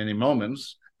many, many, many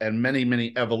moments and many,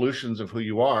 many evolutions of who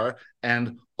you are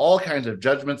and all kinds of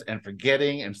judgments and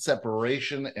forgetting and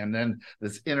separation and then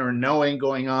this inner knowing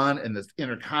going on and this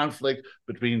inner conflict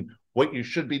between what you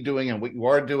should be doing and what you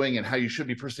are doing and how you should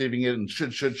be perceiving it and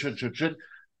should.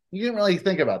 You didn't really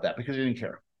think about that because you didn't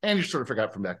care. And you sort of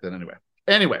forgot from back then anyway.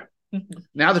 Anyway,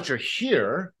 now that you're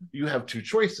here, you have two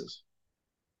choices.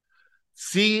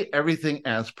 See everything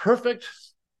as perfect,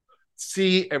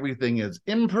 see everything as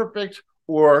imperfect,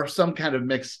 or some kind of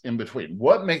mix in between.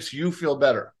 What makes you feel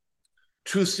better?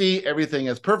 To see everything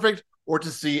as perfect or to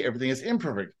see everything as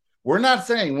imperfect? We're not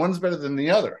saying one's better than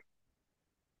the other.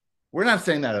 We're not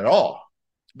saying that at all.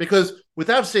 Because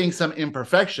without seeing some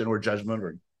imperfection or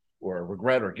judgment or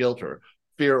regret or guilt or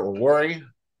fear or worry,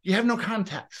 you have no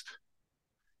context.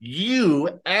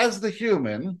 You, as the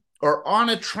human, are on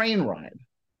a train ride.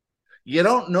 You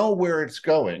don't know where it's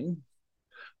going.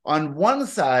 On one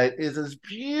side is this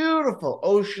beautiful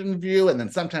ocean view, and then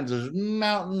sometimes there's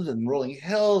mountains and rolling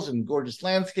hills and gorgeous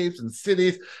landscapes and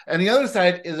cities. And the other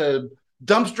side is a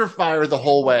dumpster fire the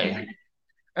whole way.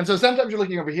 And so sometimes you're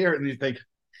looking over here and you think,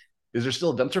 is there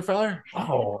still a dumpster fire?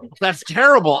 Oh, that's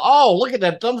terrible. Oh, look at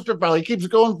that dumpster fire. It keeps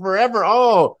going forever.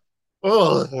 Oh,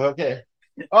 okay.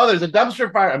 Oh, there's a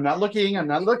dumpster fire. I'm not looking. I'm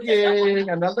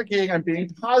being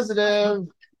positive.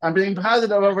 I'm being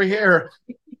positive over here.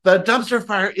 The dumpster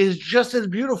fire is just as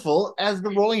beautiful as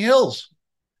the rolling hills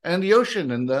and the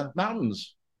ocean and the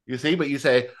mountains. You see, but you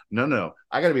say, no,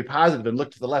 I got to be positive and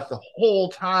look to the left the whole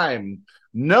time,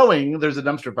 knowing there's a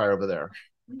dumpster fire over there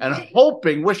and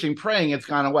hoping, wishing, praying it's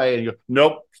gone away. And you go,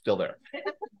 nope, still there.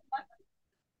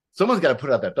 Someone's got to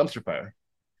put out that dumpster fire.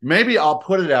 Maybe I'll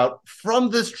put it out from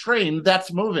this train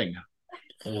that's moving.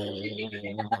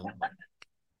 Doesn't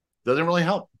really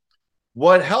help.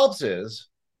 What helps is,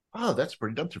 oh, that's a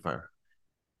pretty dumpster fire.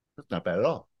 That's not bad at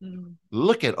all.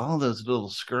 Look at all those little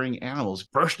scurrying animals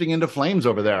bursting into flames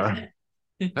over there.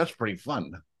 That's pretty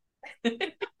fun.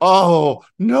 Oh,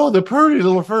 no, the pretty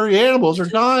little furry animals are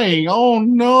dying. Oh,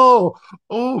 no.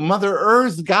 Oh, Mother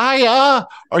Earth, Gaia,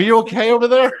 are you okay over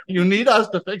there? You need us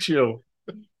to fix you.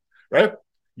 Right?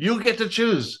 You get to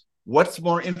choose what's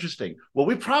more interesting. Well,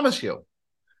 we promise you,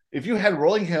 if you had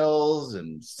rolling hills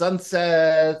and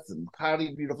sunsets and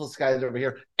cloudy, beautiful skies over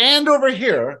here and over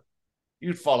here,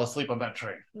 you'd fall asleep on that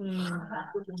train.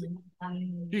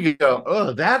 You could go,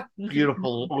 oh, that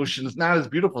beautiful ocean is not as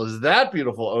beautiful as that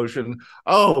beautiful ocean.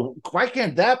 Oh, why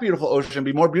can't that beautiful ocean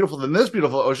be more beautiful than this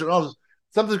beautiful ocean? Oh,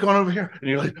 something's going over here. And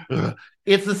you're like, ugh.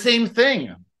 It's the same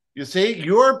thing. You see,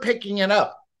 you're picking it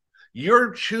up.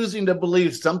 You're choosing to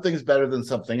believe something's better than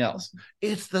something else.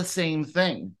 It's the same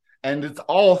thing. And it's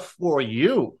all for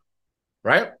you,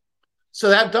 right? So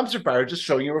that dumpster fire is just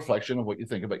showing you a reflection of what you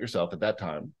think about yourself at that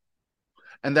time.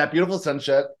 And that beautiful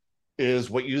sunset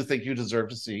is what you think you deserve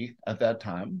to see at that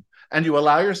time. And you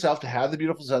allow yourself to have the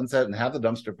beautiful sunset and have the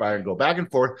dumpster fire and go back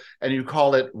and forth, and you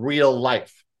call it real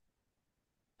life.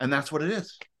 And that's what it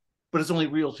is. But it's only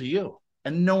real to you.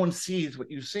 And no one sees what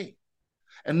you see.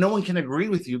 And no one can agree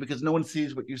with you because no one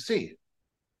sees what you see.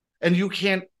 And you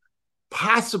can't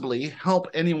possibly help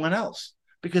anyone else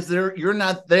because you're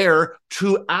not there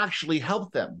to actually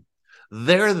help them.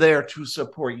 They're there to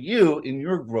support you in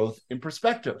your growth in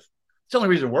perspective. It's the only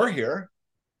reason we're here.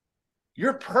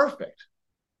 You're perfect.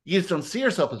 You just don't see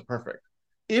yourself as perfect.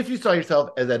 If you saw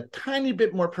yourself as a tiny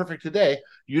bit more perfect today,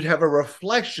 you'd have a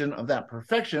reflection of that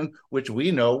perfection, which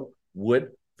we know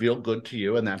would feel good to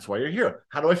you, and that's why you're here.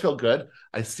 How do I feel good?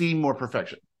 I see more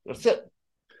perfection. That's it.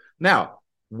 Now,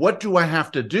 what do I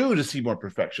have to do to see more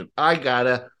perfection? I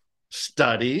gotta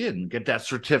study and get that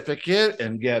certificate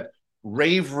and get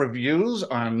rave reviews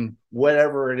on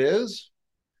whatever it is.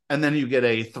 And then you get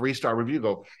a 3-star review,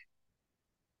 go,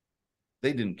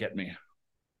 they didn't get me.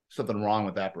 Something wrong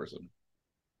with that person.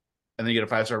 And then you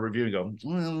get a 5-star review and go,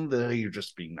 well, you're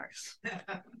just being nice.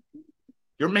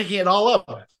 You're making it all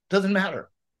up. Doesn't matter.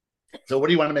 So what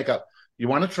do you want to make up? You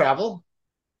want to travel.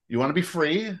 You want to be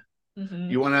free.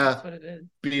 You want to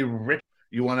be rich.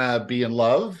 You want to be in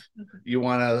love. You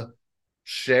want to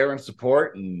share and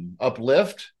support and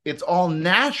uplift. It's all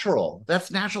natural.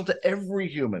 That's natural to every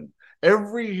human.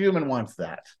 Every human wants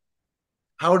that.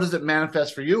 How does it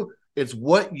manifest for you? It's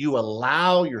what you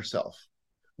allow yourself,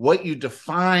 what you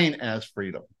define as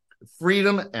freedom.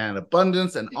 Freedom and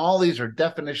abundance and all these are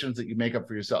definitions that you make up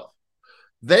for yourself.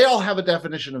 They all have a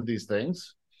definition of these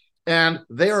things, and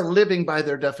they are living by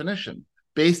their definition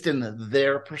based in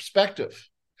their perspective.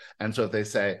 And so if they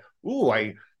say, ooh,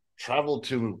 I traveled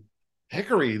to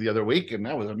Hickory the other week, and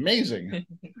that was amazing.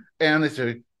 And they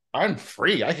say, I'm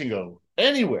free. I can go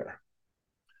anywhere.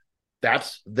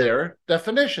 That's their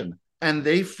definition. And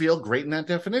they feel great in that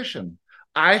definition.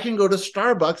 I can go to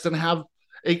Starbucks and have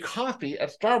a coffee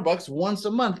at Starbucks once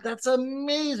a month. That's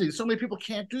amazing. So many people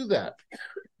can't do that.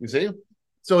 You see?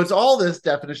 So it's all this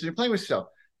definition. You're playing with yourself.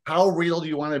 How real do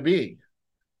you want to be?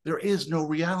 There is no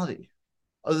reality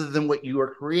other than what you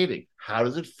are creating. How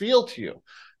does it feel to you?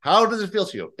 How does it feel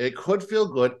to you? It could feel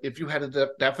good if you had a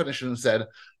definition and said,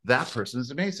 that person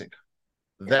is amazing.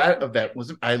 That event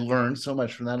was, I learned so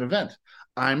much from that event.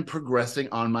 I'm progressing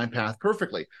on my path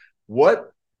perfectly.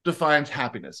 What defines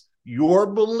happiness? Your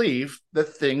belief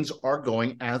that things are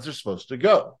going as they're supposed to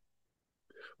go.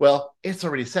 Well, it's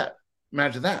already set.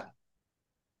 Imagine that.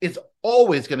 It's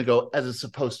always going to go as it's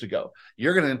supposed to go.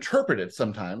 You're going to interpret it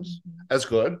sometimes as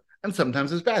good and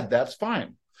sometimes as bad. That's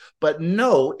fine. But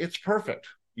no, it's perfect.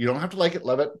 You don't have to like it,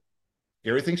 love it.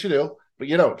 Gary thinks you do, but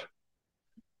you don't.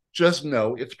 Just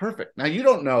know it's perfect. Now, you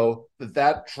don't know that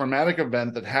that traumatic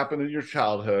event that happened in your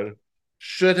childhood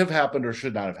should have happened or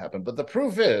should not have happened. But the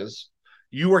proof is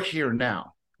you are here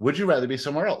now. Would you rather be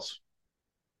somewhere else?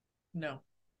 No.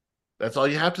 That's all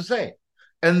you have to say.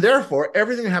 And therefore,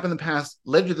 everything that happened in the past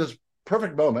led you to this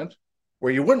perfect moment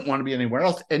where you wouldn't want to be anywhere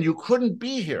else, and you couldn't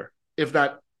be here if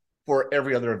not for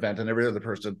every other event and every other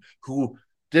person who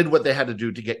did what they had to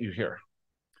do to get you here.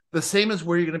 The same as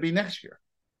where you're going to be next year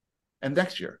and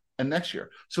next year and next year.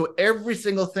 So every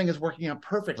single thing is working out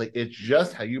perfectly. It's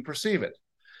just how you perceive it.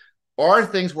 Are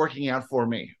things working out for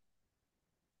me?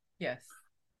 Yes.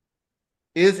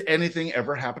 Is anything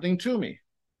ever happening to me?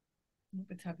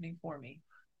 It's happening for me.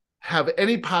 Have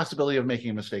any possibility of making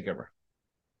a mistake ever?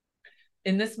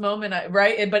 In this moment,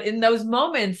 right? But in those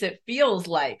moments, it feels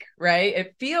like, right?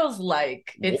 It feels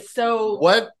like it's so.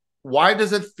 Why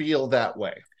does it feel that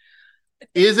way?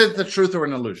 Is it the truth or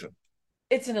an illusion?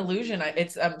 It's an illusion.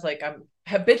 I'm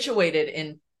habituated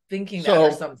in thinking that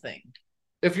or something.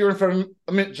 If you're in front of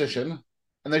a magician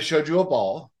and they showed you a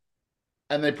ball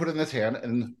and they put it in this hand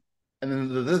and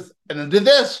then did this and then did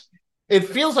this, it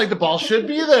feels like the ball should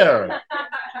be there.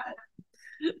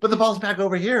 But the ball's back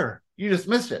over here. You just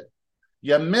missed it.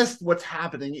 You missed what's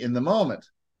happening in the moment.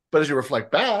 But as you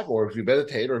reflect back, or if you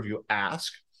meditate, or if you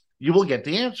ask, you will get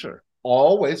the answer.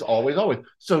 Always, always, always.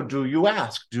 So do you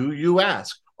ask? Do you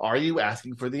ask? Are you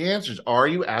asking for the answers? Are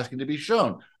you asking to be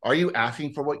shown? Are you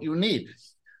asking for what you need?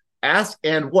 Ask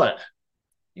and what?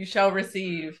 You shall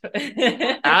receive.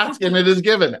 Ask and it is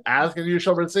given. Ask and you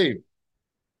shall receive.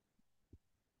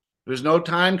 There's no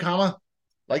time, comma,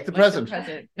 like the present.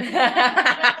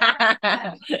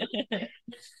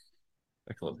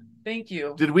 Excellent. Thank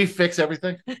you. Did we fix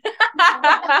everything?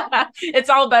 It's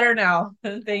all better now.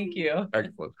 Thank you.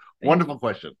 Excellent. Wonderful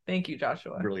question. Thank you,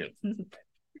 Joshua. Brilliant.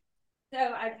 So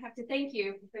I have to thank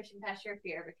you for pushing past your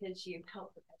fear because you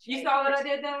helped with that. You saw what I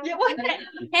did though? Yeah,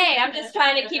 hey, I'm just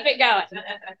trying to keep it going.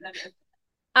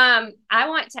 I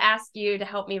want to ask you to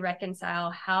help me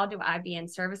reconcile, how do I be in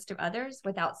service to others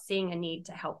without seeing a need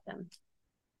to help them?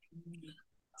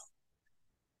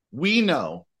 We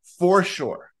know for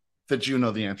sure that you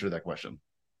know the answer to that question.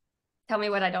 Tell me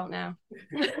what I don't know.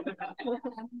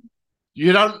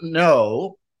 You don't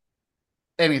know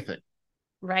anything.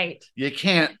 Right. You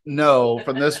can't know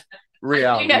from this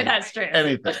reality. You know that's true.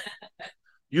 Anything.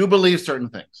 You believe certain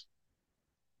things.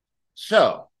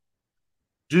 So,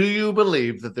 do you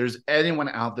believe that there's anyone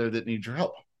out there that needs your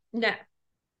help? No.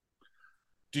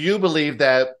 Do you believe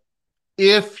that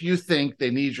if you think they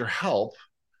need your help,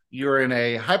 you're in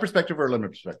a high perspective or a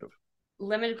limited perspective?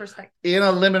 Limited perspective. In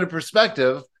a limited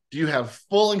perspective, do you have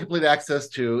full and complete access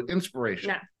to inspiration?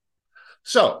 No.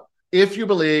 So, if you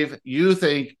believe you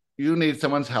think you need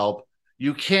someone's help,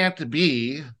 you can't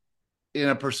be in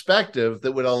a perspective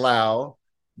that would allow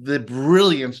the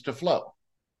brilliance to flow.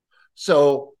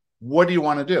 So, what do you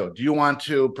want to do? Do you want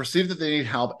to perceive that they need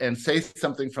help and say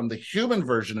something from the human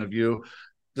version of you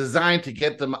designed to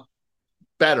get them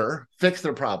better, fix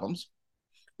their problems?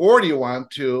 Or do you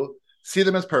want to see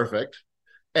them as perfect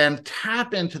and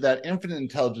tap into that infinite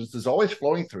intelligence that's always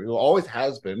flowing through, always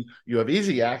has been? You have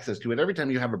easy access to it. Every time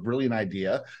you have a brilliant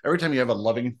idea, every time you have a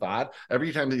loving thought,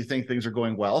 every time that you think things are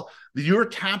going well, you're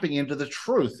tapping into the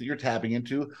truth. You're tapping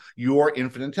into your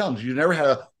infinite intelligence. You never had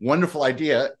a wonderful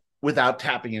idea without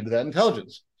tapping into that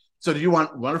intelligence. So do you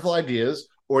want wonderful ideas,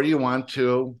 or do you want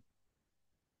to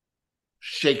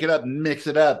shake it up, mix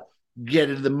it up, get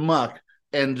into the muck,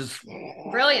 and just...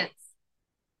 Brilliance.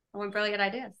 I want brilliant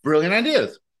ideas. Brilliant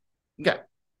ideas. Okay.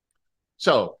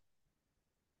 So,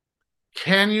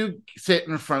 can you sit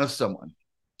in front of someone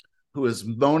who is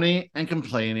moaning and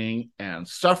complaining and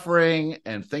suffering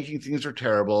and thinking things are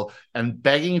terrible and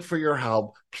begging for your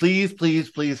help, please, please,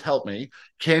 please help me.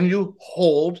 Can you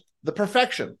hold the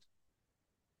perfection?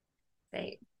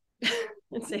 Say,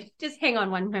 just hang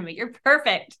on one moment. You're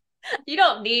perfect. You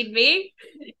don't need me.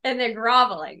 And they're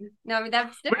groveling. No, I mean,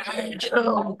 that's different.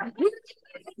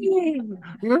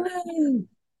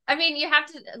 I mean, you have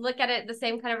to look at it the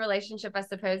same kind of relationship, I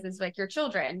suppose, as like your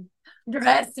children.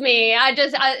 Dress me. I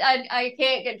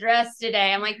can't get dressed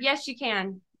today. I'm like, yes, you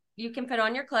can. You can put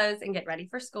on your clothes and get ready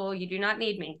for school. You do not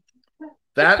need me.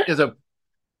 That is a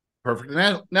perfect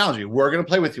analogy. We're going to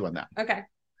play with you on that. Okay.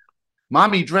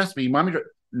 Mommy, dress me.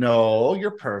 No,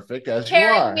 you're perfect as you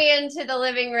Carry are. me into the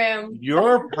living room.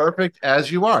 You're perfect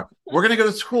as you are. We're going to go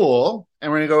to school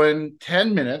and we're going to go in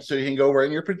 10 minutes. So you can go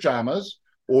wearing your pajamas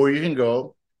or you can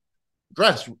go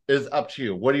dress is up to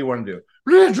you. What do you want to do?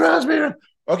 Dress me.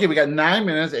 Okay, we got 9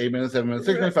 minutes, 8 minutes, 7 minutes,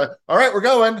 6 minutes, 5. All right, we're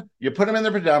going. You put them in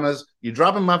their pajamas. You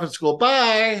drop them off at school.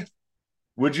 Bye.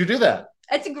 Would you do that?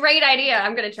 It's a great idea.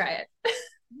 I'm going to try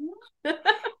it.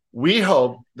 We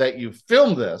hope that you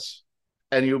film this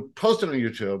and you post it on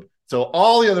YouTube so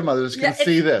all the other mothers can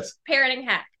see this. Parenting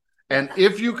hack. And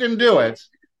if you can do it,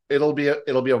 it'll be a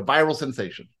viral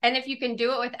sensation. And if you can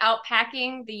do it without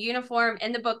packing the uniform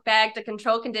in the book bag to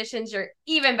control conditions, you're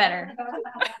even better.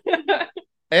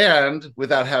 And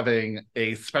without having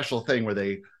a special thing where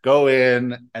they go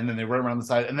in and then they run around the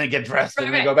side and they get dressed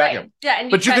and they go back in. Yeah,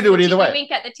 but you can do it either way.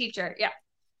 Wink at the teacher. Yeah.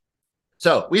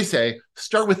 So we say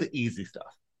start with the easy stuff.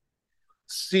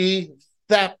 See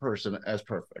that person as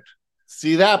perfect.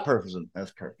 See that person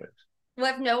as perfect.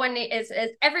 Well, if no one is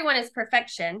everyone is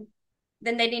perfection,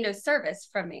 then they need no service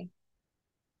from me.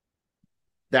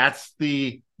 That's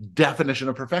the definition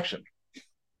of perfection.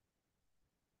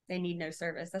 They need no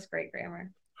service. That's great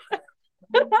grammar.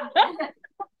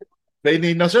 They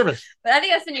need no service. But I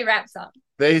think that's the new rap song.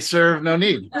 They serve no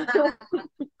need.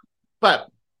 But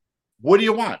what do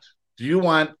you want? Do you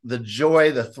want the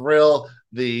joy, the thrill,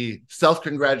 the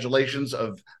self-congratulations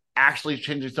of actually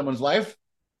changing someone's life?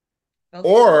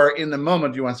 Or in the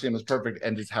moment, you want to see them as perfect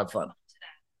and just have fun?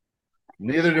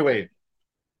 Neither do we.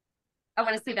 I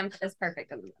want to see them as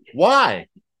perfect. Why?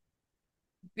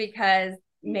 Because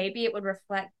maybe it would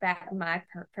reflect back my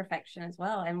perfection as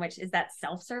well. And which is that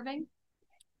self-serving?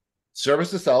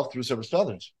 Service to self through service to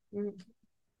others. Mm-hmm.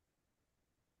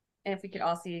 And if we could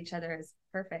all see each other as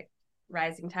perfect,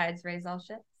 rising tides raise all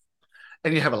ships.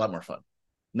 And you have a lot more fun.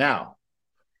 Now,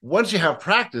 once you have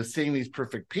practice seeing these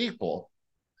perfect people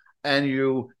and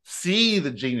you see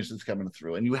the genius that's coming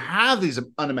through and you have these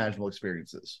unimaginable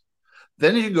experiences,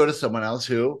 then you can go to someone else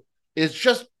who is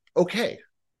just okay.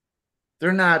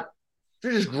 They're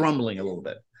just grumbling a little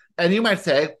bit. And you might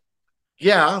say,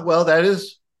 yeah, well, that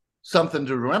is something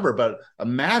to remember, but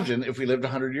imagine if we lived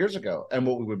 100 years ago and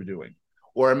what we would be doing.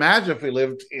 Or imagine if we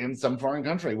lived in some foreign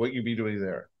country, what you'd be doing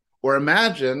there. Or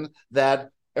imagine that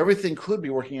everything could be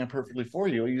working out perfectly for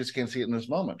you. You just can't see it in this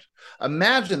moment.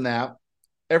 Imagine that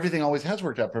everything always has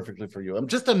worked out perfectly for you.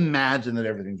 Just imagine that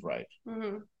everything's right.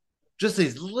 Mm-hmm. Just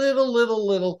these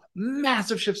little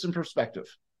massive shifts in perspective.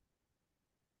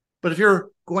 But if you're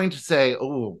going to say,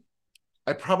 oh,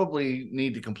 I probably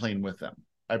need to complain with them.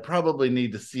 I probably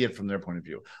need to see it from their point of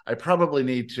view. I probably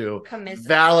need to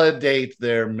validate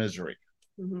their misery.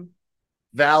 Mm-hmm.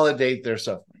 Validate their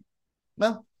suffering.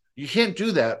 Well, you can't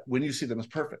do that when you see them as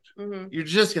perfect. Mm-hmm. You're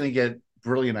just going to get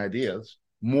brilliant ideas,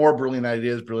 more brilliant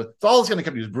ideas. It's all it's going to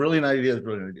come to is brilliant ideas.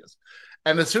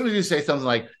 And as soon as you say something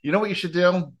like, you know what you should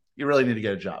do? You really need to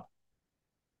get a job.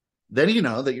 Then you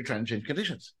know that you're trying to change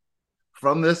conditions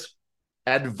from this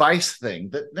advice thing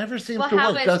that never seems to work,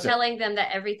 how does is telling them that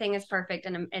everything is perfect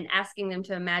and asking them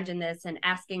to imagine this and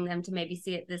asking them to maybe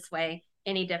see it this way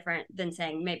any different than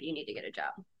saying maybe you need to get a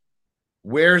job?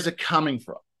 Where's it coming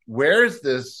from? Where's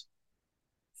this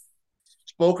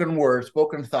spoken word,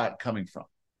 spoken thought coming from?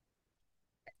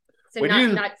 So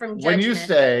not from judgment. When you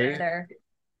say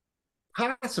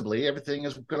possibly everything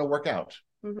is going to work out.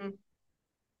 Mm-hmm.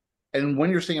 And when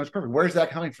you're saying it's perfect, where's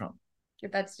that coming from?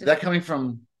 That's just... Is that coming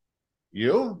from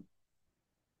you?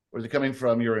 Or is it coming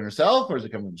from your inner self? Or is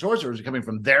it coming from the source? Or is it coming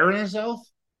from their inner self?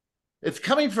 It's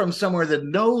coming from somewhere that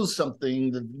knows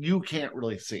something that you can't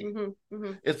really see. Mm-hmm.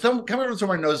 Mm-hmm. It's coming from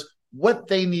somewhere that knows what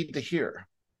they need to hear.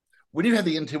 When you have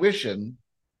the intuition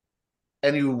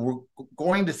and you were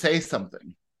going to say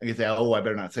something and you say, oh, I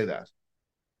better not say that.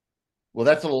 Well,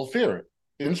 that's a little fear.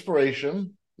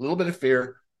 Inspiration, a little bit of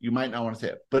fear, you might not want to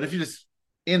say it. But if you just,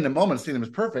 in the moment, see them as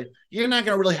perfect, you're not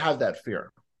going to really have that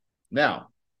fear. Now,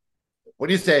 when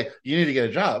you say you need to get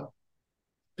a job,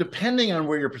 depending on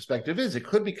where your perspective is, it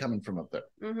could be coming from up there.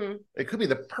 Mm-hmm. It could be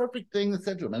the perfect thing that's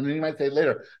said to them. And then you might say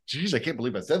later, geez, I can't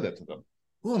believe I said that to them.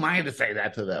 Who am I to say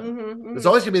that to them? Mm-hmm. There's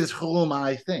always going to be this who am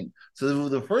I thing. So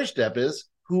the first step is,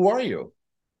 who are you?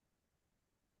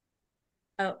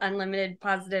 Oh, unlimited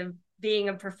positive being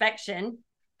of perfection.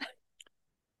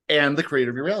 And the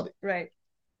creator of your reality. Right.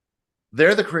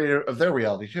 They're the creator of their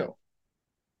reality too.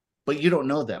 But you don't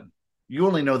know them. You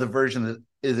only know the version that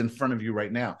is in front of you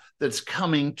right now that's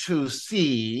coming to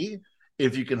see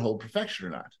if you can hold perfection or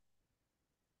not.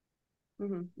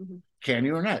 Mm-hmm. Mm-hmm. Can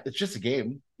you or not? It's just a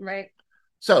game. Right.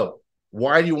 So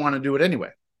why do you want to do it anyway?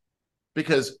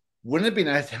 Because wouldn't it be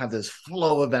nice to have this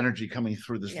flow of energy coming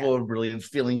through, this flow of brilliance,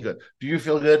 feeling good? Do you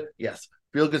feel good? Yes.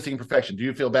 Feel good seeing perfection. Do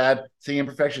you feel bad seeing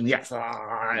imperfection? Yes.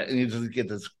 And you just get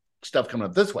this stuff coming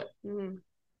up this way. Mm-hmm.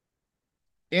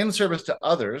 In service to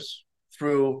others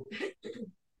through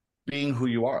being who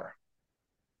you are.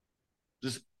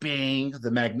 Just being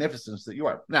the magnificence that you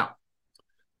are. Now,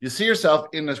 you see yourself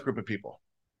in this group of people.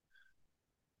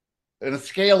 In a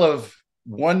scale of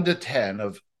 1 to 10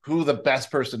 of who the best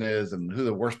person is and who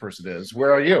the worst person is,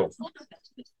 where are you?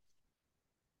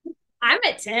 I'm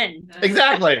at 10.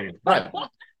 Exactly. Right.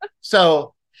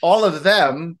 So all of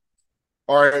them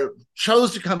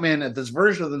chose to come in at this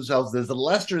version of themselves as a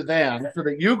lesser than so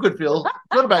that you could feel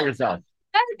good about yourself.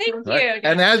 Thank Right? you.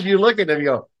 And as you look at them, you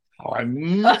go, oh,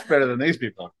 I'm much better than these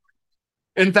people.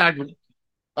 In fact,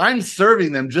 I'm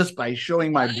serving them just by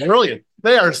showing my brilliance.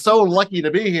 They are so lucky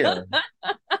to be here.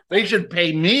 They should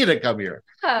pay me to come here.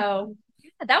 Oh,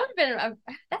 yeah, that would have been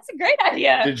that's a great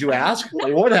idea. Did you ask?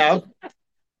 They would have.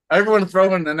 Everyone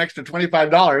throw in an extra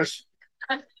 $25.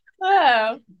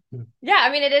 Oh, yeah.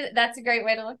 I mean, that's a great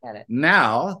way to look at it.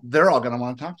 Now they're all going to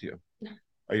want to talk to you.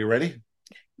 Are you ready?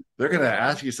 They're going to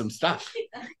ask you some stuff.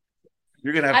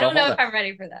 You're going to have I to don't know hold if that. I'm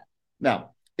ready for that.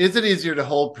 Now, is it easier to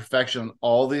hold perfection on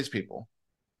all these people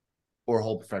or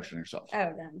hold perfection yourself?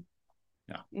 Oh, then.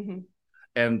 Yeah. Mm-hmm.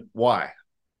 And why?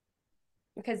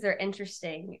 Because they're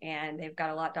interesting and they've got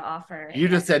a lot to offer. You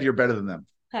just said you're better than them.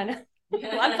 I know.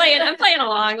 Well, I'm playing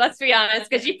along. Let's be honest,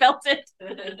 because you felt it.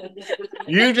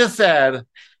 You just said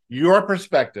your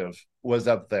perspective was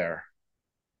up there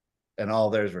and all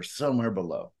theirs were somewhere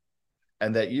below,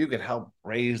 and that you could help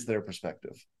raise their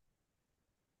perspective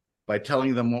by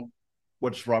telling them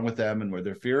what's wrong with them and where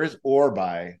their fear is, or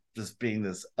by just being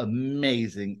this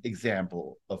amazing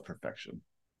example of perfection.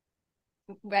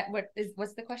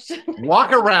 What's the question?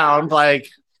 Walk around like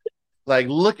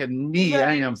look at me, right.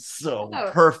 I am so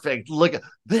perfect. Look at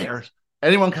there.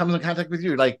 Anyone comes in contact with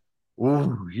you, like,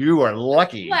 ooh, you are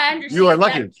lucky. Well, I understand you are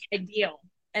lucky. That's a deal.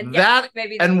 And that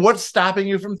maybe and what's stopping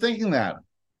you from thinking that?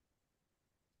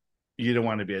 You don't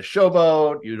want to be a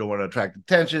showboat. You don't want to attract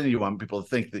attention. You want people to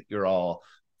think that you're all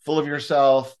full of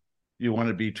yourself. You want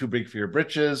to be too big for your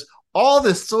britches. All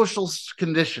this social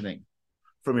conditioning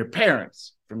from your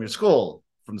parents, from your school,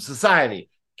 from society.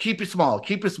 Keep it small,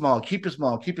 keep it small, keep it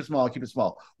small, keep it small, keep it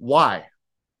small. Why?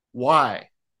 Why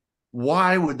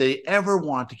would they ever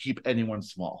want to keep anyone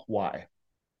small? Why?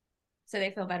 So they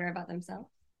feel better about themselves.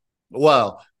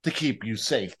 Well, to keep you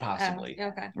safe, possibly. Oh,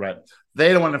 okay. Right.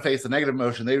 They don't want to face the negative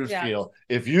emotion. They just feel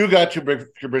if you got your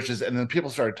britches and then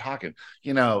people started talking,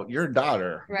 your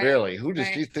daughter, really, who does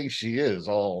she think she is?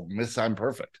 Oh, Miss I'm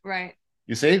perfect. Right.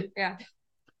 You see? Yeah.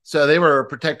 So they were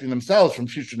protecting themselves from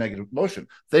future negative emotion.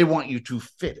 They want you to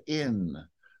fit in,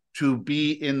 to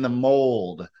be in the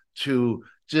mold, to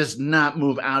just not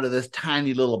move out of this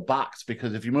tiny little box.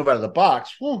 Because if you move out of the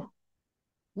box,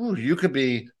 you could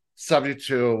be subject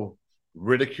to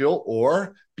ridicule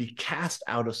or be cast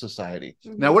out of society.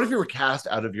 Mm-hmm. Now, what if you were cast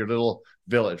out of your little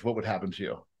village? What would happen to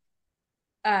you?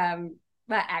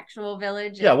 My actual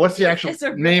village. Yeah, what's the actual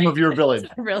name of your village?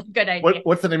 It's a really good idea.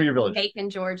 What's the name of your village? Macon,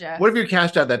 Georgia. What if you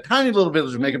cast out that tiny little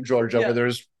village of Macon, Georgia, where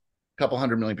there's a couple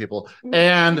 100 million people,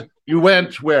 and you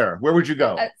went where? Where would you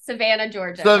go? Savannah,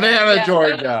 Georgia. Savannah,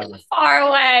 Georgia. Far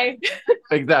away.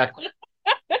 Exactly.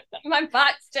 My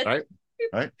butt's just...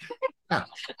 Right?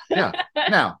 Yeah.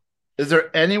 Now, is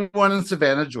there anyone in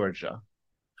Savannah, Georgia,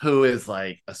 who is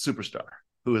like a superstar,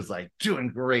 who is like doing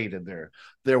great, and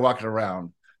they're walking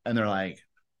around, and they're like,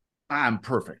 I'm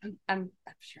perfect. I'm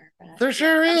sure. There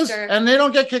sure is. Sure. And they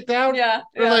don't get kicked out. Yeah.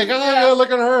 They're like, oh,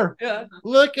 look at her. Yeah.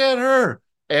 Look at her.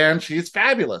 And she's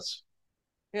fabulous.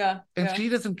 Yeah. And she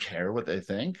doesn't care what they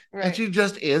think. Right. And she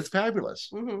just is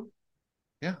fabulous. Mm-hmm.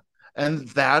 Yeah. And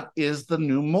that is the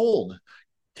new mold.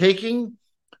 Taking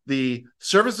the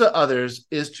service of others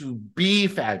is to be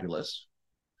fabulous.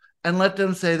 And let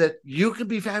them say that you can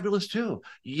be fabulous too.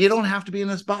 You don't have to be in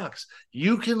this box.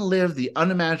 You can live the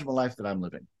unimaginable life that I'm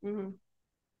living.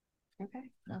 Mm-hmm. Okay,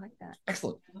 I like that.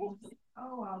 Excellent.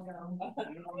 Oh, I'll go.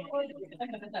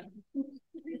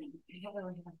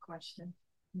 Question.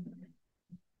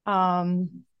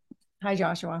 Hi,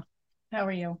 Joshua. How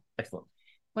are you? Excellent.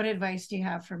 What advice do you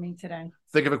have for me today?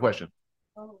 Think of a question.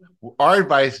 Our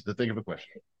advice is to think of a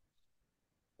question.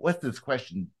 What's this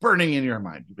question burning in your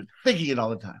mind? You've been thinking it all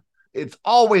the time. It's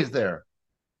always there.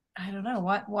 I don't know.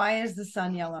 Why is the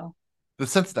sun yellow? The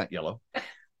sun's not yellow.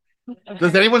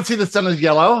 Does anyone see the sun as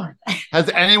yellow? Has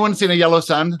anyone seen a yellow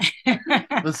sun?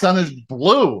 The sun is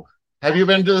blue. Have you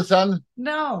been to the sun?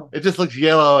 No. It just looks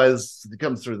yellow as it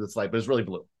comes through this light, but it's really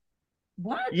blue.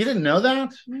 What? You didn't know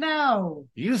that? No.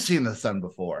 You've seen the sun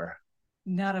before.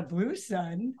 Not a blue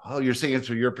sun. Oh, you're seeing it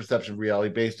through your perception of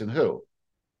reality based in who?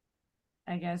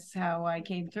 I guess how I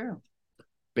came through.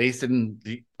 Based in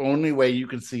the only way you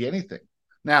can see anything.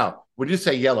 Now, when you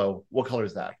say yellow, what color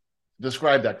is that?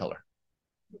 Describe that color.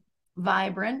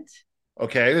 Vibrant.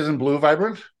 Okay, isn't blue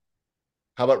vibrant?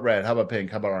 How about red? How about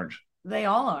pink? How about orange? They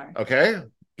all are. Okay,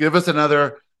 give us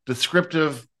another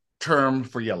descriptive term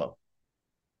for yellow.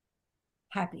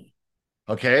 Happy.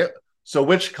 Okay, so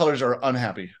which colors are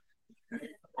unhappy?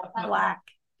 Black.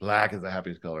 Black is the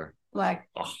happiest color. Black.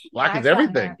 Oh, black is Black's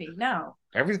everything. unhappy. No.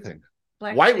 Everything.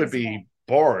 Black's White would peaceful. be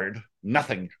bored.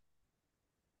 Nothing.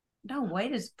 No,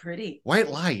 white is pretty. White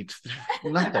light.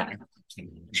 Nothing.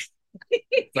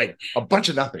 Like a bunch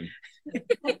of nothing.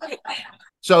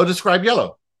 So describe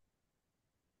yellow.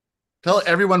 Tell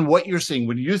everyone what you're seeing.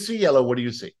 When you see yellow, what do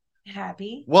you see?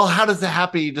 Happy. Well, how does the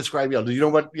happy describe yellow? Do you know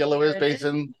what yellow is based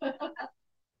in?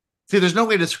 See, there's no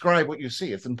way to describe what you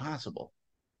see. It's impossible.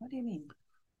 What do you mean?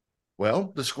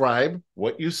 Well, describe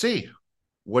what you see.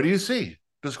 What do you see?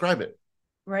 Describe it.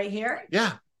 Right here?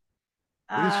 Yeah.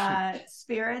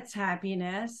 Spirits,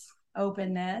 happiness,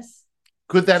 openness.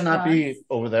 Could that not be Trust.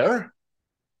 over there?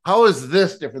 How is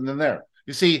this different than there?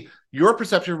 You see, your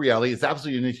perception of reality is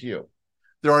absolutely unique to you.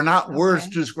 There are not words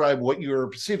Okay. to describe what you're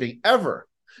perceiving ever.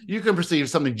 You can perceive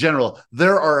something general.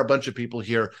 There are a bunch of people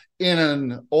here in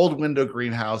an old window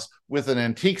greenhouse with an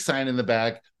antique sign in the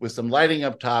back, with some lighting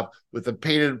up top, with a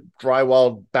painted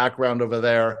drywall background over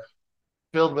there,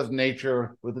 filled with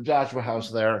nature, with the Joshua house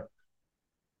there.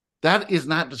 That is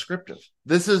not descriptive.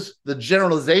 This is the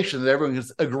generalization that everyone can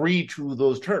agree to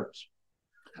those terms.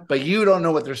 But you don't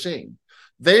know what they're seeing.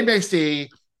 They may see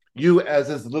you as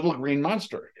this little green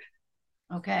monster,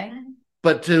 Okay.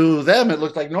 but to them, it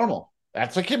looks like normal.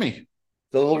 That's a Kimmy,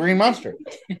 the little green monster.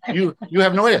 You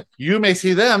have no idea. You may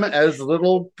see them as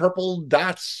little purple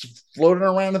dots floating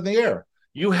around in the air.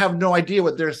 You have no idea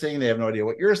what they're saying. They have no idea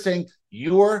what you're saying.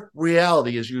 Your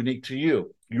reality is unique to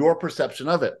you, your perception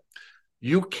of it.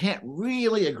 You can't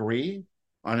really agree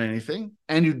on anything,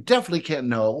 and you definitely can't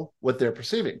know what they're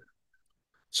perceiving.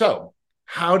 So,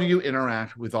 how do you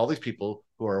interact with all these people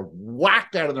who are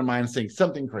whacked out of their minds saying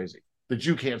something crazy that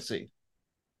you can't see?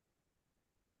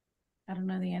 I don't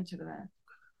know the answer to that.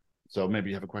 So maybe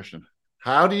you have a question.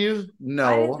 How do you I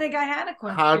know? didn't think I had a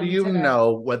question. How do you today.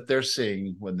 know what they're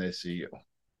seeing when they see you?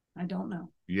 I don't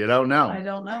know. You don't know. I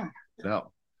don't know.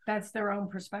 No, That's their own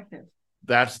perspective.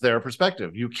 that's their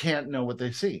perspective. You can't know what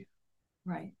they see.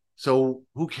 Right. So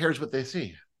who cares what they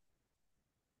see?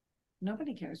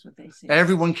 Nobody cares what they see.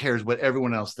 Everyone cares what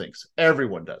everyone else thinks.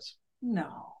 Everyone does.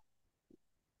 No.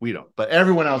 We don't, but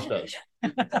everyone else does.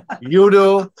 You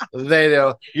do, they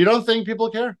do. You don't think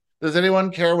people care? Does anyone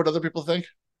care what other people think?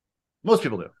 Most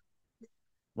people do.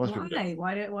 Most people do.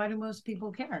 Why? Why do most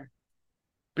people care?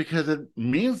 Because it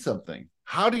means something.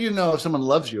 How do you know if someone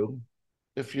loves you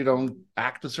if you don't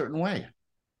act a certain way?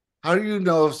 How do you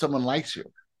know if someone likes you?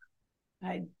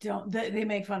 I don't. They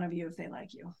make fun of you if they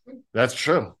like you. That's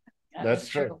true. That That's is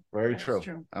true. Very That's true.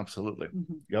 true. Absolutely.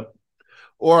 Mhm. Yep.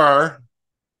 Or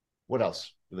what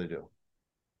else do they do?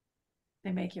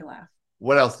 They make you laugh.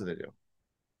 What else do they do?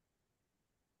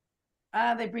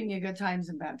 They bring you good times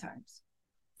and bad times.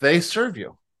 They serve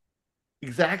you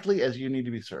exactly as you need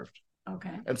to be served.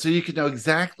 Okay. And so you can know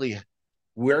exactly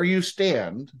where you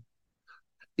stand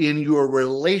in your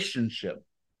relationship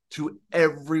to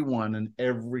everyone and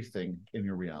everything in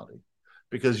your reality.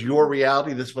 Because your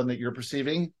reality, this one that you're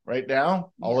perceiving right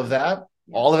now, all of that,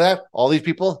 all these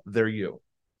people, they're you.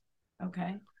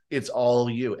 Okay. It's all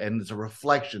you. And it's a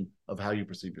reflection of how you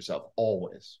perceive yourself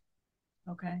always.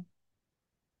 Okay.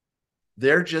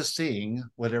 They're just seeing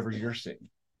whatever you're seeing.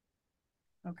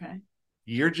 Okay.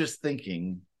 You're just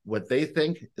thinking what they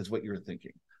think is what you're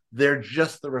thinking. They're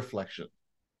just the reflection.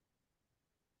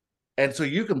 And so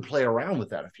you can play around with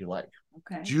that if you like.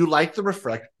 Okay. Do you like the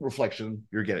reflection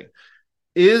you're getting?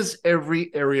 Is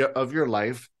every area of your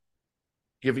life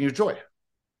giving you joy?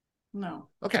 No.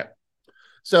 Okay.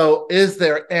 So is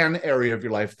there an area of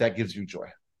your life that gives you joy?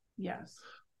 Yes.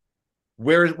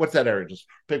 What's that area? Just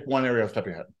pick one area off the top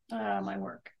of your head. My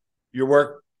work. Your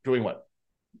work doing what?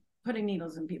 Putting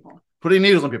needles in people. Putting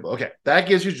needles in people. Okay. That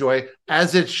gives you joy,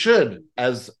 as it should,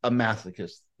 as a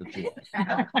masochist.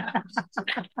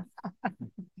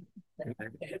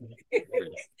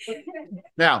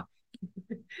 Now,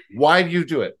 why do you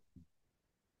do it?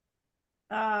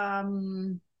 I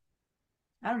don't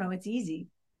know. It's easy.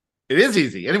 It is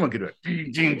easy. Anyone can do it.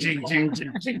 Ding, ding, ding, ding,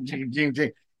 ding, ding, ding,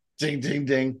 ding, ding, ding,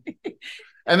 ding.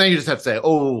 And then you just have to say,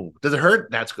 "Oh, does it hurt?"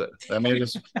 That's good. I mean,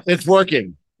 it's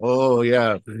working. Oh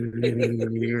yeah.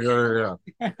 You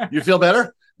feel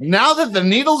better now that the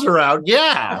needles are out?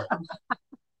 Yeah.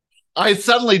 I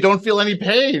suddenly don't feel any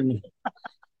pain.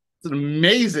 It's an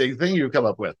amazing thing you've come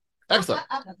up with. Excellent.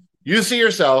 You see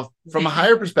yourself from a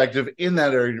higher perspective in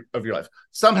that area of your life.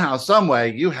 Somehow, some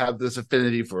way, you have this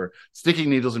affinity for sticking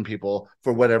needles in people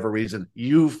for whatever reason.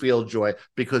 You feel joy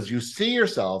because you see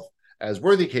yourself as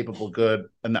worthy, capable, good,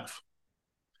 enough.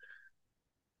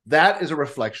 That is a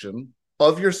reflection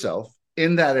of yourself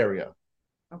in that area.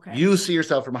 Okay. You see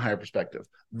yourself from a higher perspective.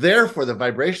 Therefore, the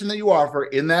vibration that you offer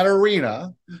in that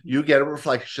arena, you get a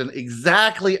reflection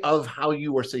exactly of how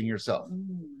you are seeing yourself.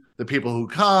 The people who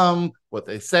come, what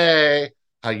they say,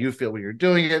 how you feel when you're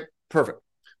doing it. Perfect.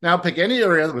 Now pick any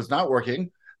area that was not working,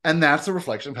 and that's a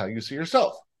reflection of how you see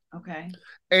yourself. Okay.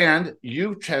 And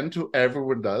everyone tends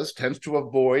to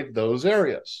avoid those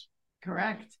areas.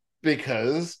 Correct.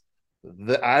 Because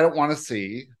I don't want to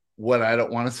see what I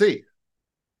don't want to see.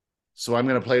 So I'm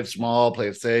going to play it small, play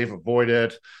it safe, avoid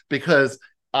it, because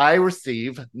I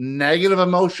receive negative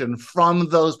emotion from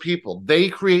those people. They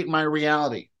create my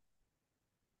reality.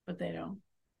 But they don't.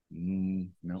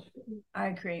 No.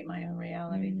 I create my own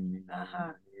reality.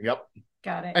 Yep.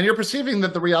 Got it. And you're perceiving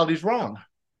that the reality is wrong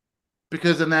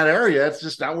because in that area, it's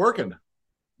just not working.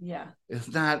 Yeah. It's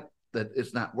not that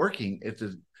it's not working.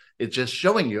 It's just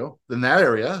showing you in that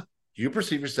area, you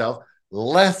perceive yourself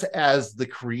less as the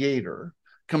creator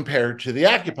compared to the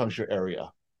acupuncture area.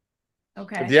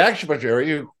 Okay. The acupuncture area,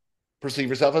 you perceive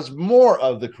yourself as more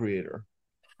of the creator,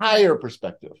 higher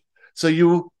perspective. So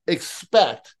you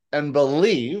expect and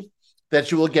believe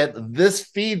that you will get this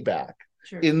feedback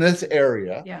in this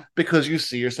area because you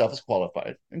see yourself as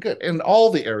qualified and good. In all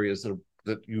the areas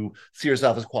that you see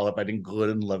yourself as qualified and good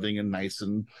and loving and nice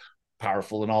and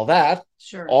powerful and all that,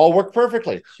 all work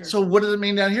perfectly. So what does it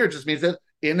mean down here? It just means that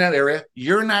in that area,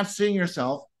 you're not seeing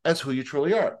yourself as who you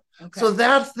truly are. Okay. So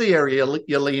that's the area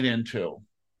you lean into.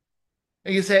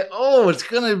 And you say, oh, it's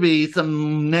going to be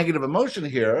some negative emotion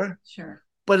here. Sure.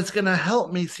 But it's going to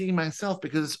help me see myself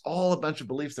because it's all a bunch of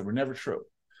beliefs that were never true.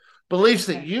 Beliefs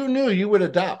that you knew you would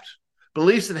adopt.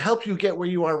 Beliefs that help you get where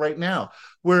you are right now,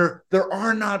 where there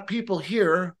are not people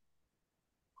here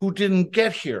who didn't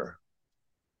get here.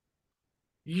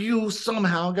 You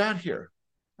somehow got here.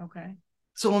 Okay.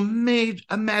 So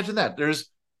imagine that. There's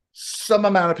some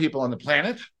amount of people on the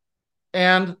planet,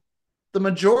 and the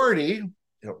majority,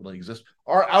 they don't really exist,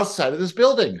 are outside of this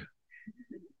building.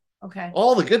 Okay.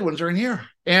 All the good ones are in here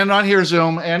and on here,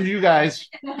 Zoom, and you guys.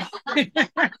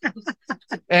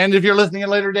 And if you're listening at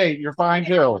a later date, you're fine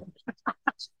too.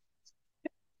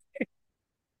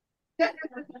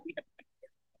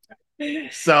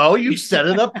 So you set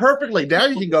it up perfectly. Now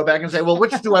you can go back and say, well,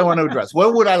 which do I want to address?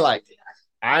 What would I like?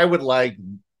 I would like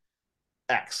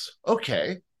X.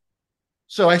 Okay.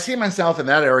 So I see myself in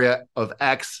that area of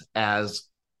X as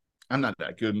I'm not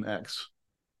that good in X.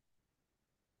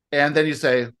 And then you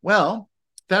say, well,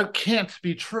 that can't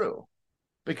be true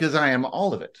because I am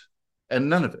all of it and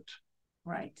none of it.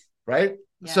 Right. Right?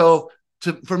 Yes. So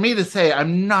for me to say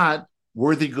I'm not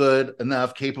worthy, good,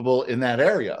 enough, capable in that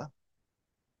area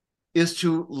is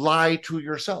to lie to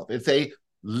yourself. It's a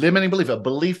limiting belief, a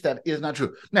belief that is not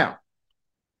true. Now,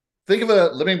 think of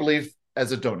a limiting belief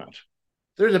as a donut.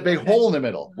 There's a big hole in the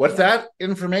middle. What's that?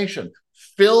 Information.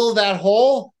 Fill that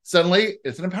hole, suddenly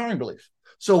it's an empowering belief.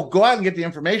 So go out and get the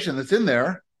information that's in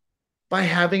there by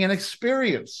having an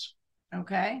experience.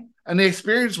 Okay. And the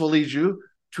experience will lead you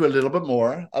to a little bit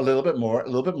more, a little bit more, a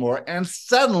little bit more, and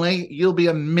suddenly you'll be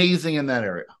amazing in that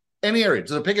area. Any area.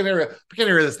 So pick an area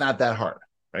that's not that hard,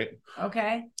 right?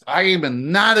 Okay. I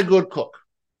am not a good cook.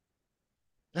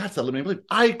 That's a limiting belief.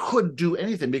 I could do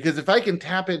anything because if I can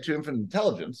tap into infinite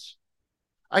intelligence,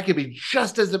 I could be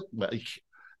just as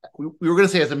we were going to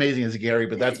say as amazing as Gary,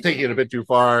 but that's taking it a bit too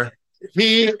far.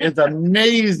 He is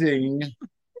amazing.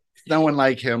 No one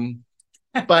like him,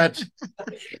 but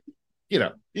you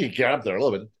can get up there a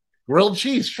little bit. Grilled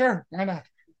cheese, sure, why not?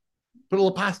 Put a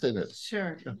little pasta in it.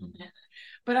 Sure.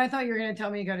 But I thought you were going to tell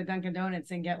me you go to Dunkin'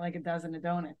 Donuts and get like a dozen of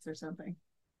donuts or something.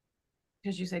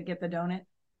 Because you said get the donut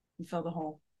and fill the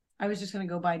hole. I was just going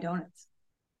to go buy donuts.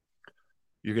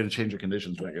 You're going to change your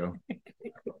conditions, right?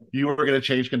 You are going to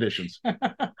change conditions.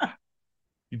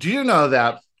 Do you know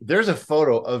that there's a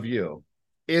photo of you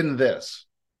in this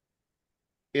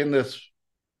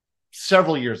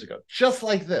several years ago, just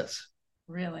like this?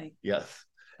 Really? Yes.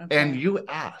 Okay. And you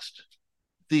asked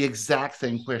the exact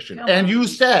same question. Come and on. you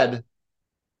said,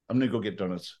 I'm going to go get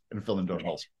donuts and fill in donut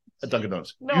holes at Dunkin'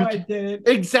 Donuts. No, You I didn't.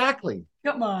 Exactly.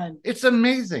 Come on. It's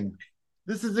amazing.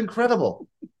 This is incredible.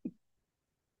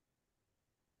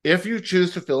 If you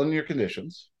choose to fill in your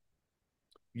conditions,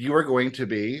 you are going to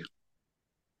be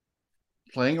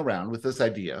playing around with this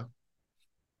idea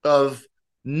of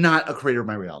not a creator of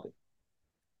my reality,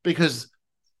 because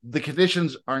the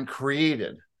conditions aren't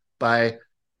created by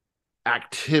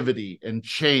activity and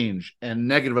change and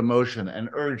negative emotion and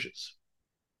urges.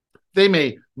 They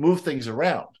may move things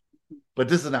around, but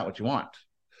this is not what you want.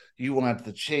 You want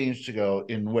the change to go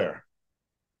in where?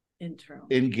 Internal.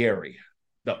 In Gary.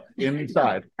 No,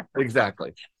 inside.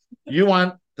 Exactly. You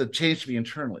want the change to be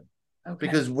internally. Okay.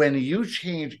 Because when you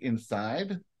change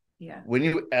inside, yeah. when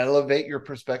you elevate your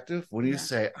perspective, when you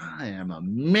say, I am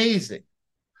amazing,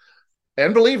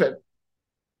 and believe it,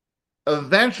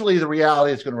 eventually the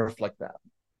reality is going to reflect that.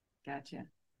 Gotcha.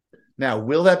 Now,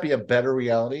 will that be a better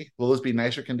reality? Will those be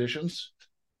nicer conditions?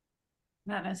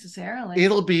 Not necessarily.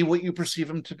 It'll be what you perceive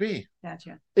them to be.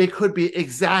 Gotcha. It could be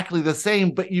exactly the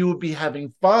same, but you would be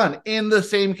having fun in the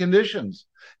same conditions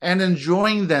and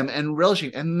enjoying them and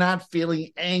relishing and not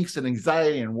feeling angst and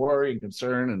anxiety and worry and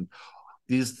concern and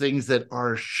these things that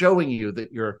are showing you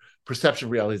that your perception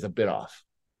of reality is a bit off.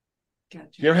 Gotcha.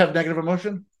 Do you ever have negative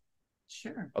emotion?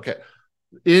 Sure. Okay.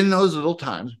 In those little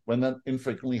times when that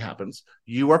infrequently happens,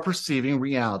 you are perceiving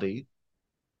reality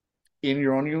in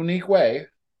your own unique way.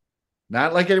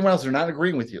 Not like anyone else. They're not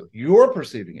agreeing with you. You're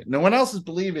perceiving it. No one else is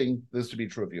believing this to be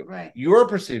true of you. Right. You're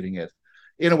perceiving it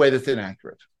in a way that's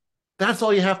inaccurate. That's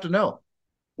all you have to know.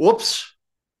 Whoops.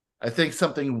 I think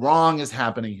something wrong is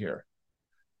happening here.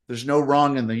 There's no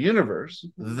wrong in the universe.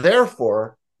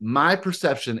 Therefore, my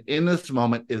perception in this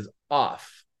moment is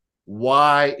off.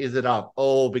 Why is it off?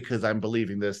 Oh, because I'm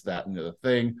believing this, that, and the other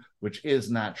thing, which is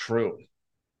not true.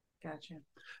 Gotcha.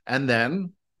 And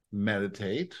then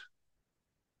meditate.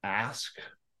 Ask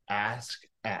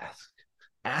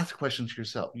questions to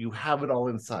yourself. You have it all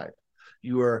inside.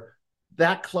 You are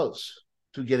that close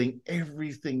to getting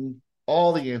everything,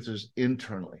 all the answers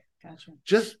internally. Gotcha.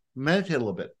 Just meditate a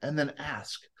little bit and then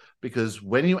ask, because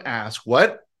when you ask,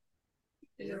 what?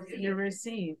 You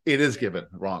receive. It is given.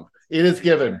 Wrong. It is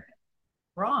given.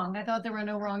 Wrong. I thought there were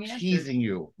no wrong answers. Teasing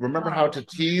you. Remember how to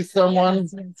tease someone?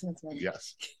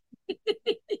 Yes.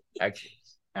 Excellent.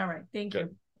 All right. Thank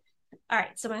you. All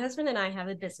right. So my husband and I have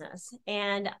a business,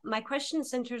 and my question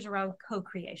centers around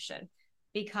co-creation,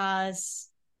 because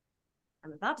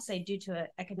I'm about to say due to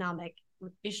economic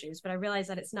issues, but I realize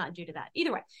that it's not due to that.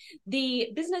 Either way,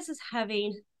 the business is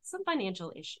having some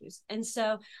financial issues. And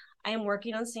so I am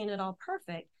working on seeing it all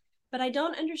perfect, but I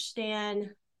don't understand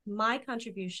my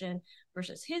contribution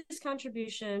versus his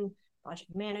contribution, project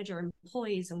manager,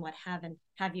 employees, and what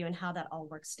have you, and how that all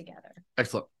works together.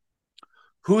 Excellent.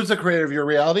 Who's the creator of your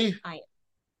reality? I am.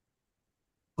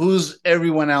 Who's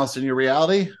everyone else in your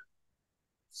reality?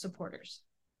 Supporters.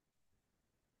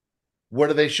 What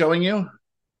are they showing you?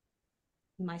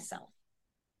 Myself.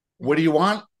 What do you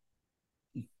want?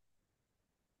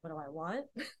 What do I want?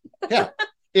 Yeah.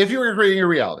 If you were creating your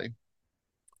reality,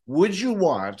 would you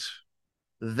want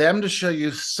them to show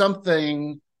you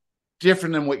something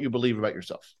different than what you believe about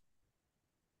yourself?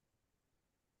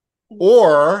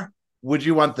 Or would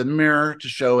you want the mirror to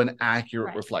show an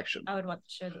accurate reflection? I would want to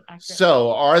show the accurate.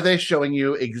 So are they showing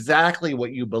you exactly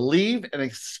what you believe and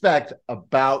expect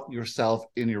about yourself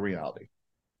in your reality?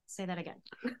 Say that again.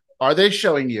 Are they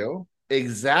showing you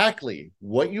exactly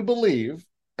what you believe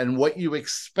and what you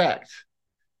expect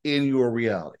in your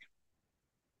reality?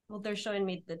 Well, they're showing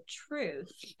me the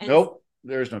truth. And nope,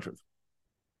 there is no truth.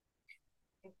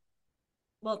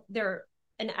 Well, they're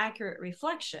an accurate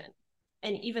reflection.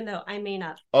 And even though I may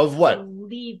not of what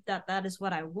believe that is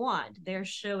what I want, they're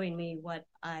showing me what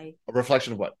a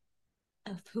reflection of what?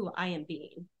 Of who I am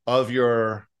being. Of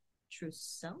your true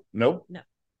self? Nope. No.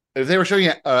 If they were showing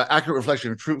you an accurate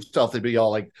reflection of true self, they'd be all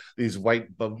like these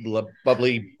white,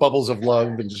 bubbly bubbles of love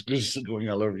and just going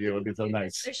all over you. It'd be so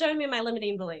nice. They're showing me my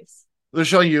limiting beliefs. They're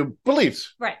showing you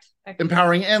beliefs. Right. Okay.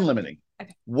 Empowering and limiting.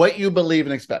 Okay. What you believe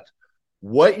and expect.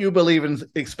 What you believe and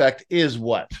expect is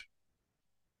what?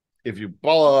 If you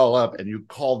ball it all up and you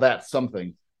call that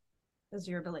something. Those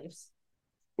are your beliefs.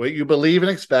 What you believe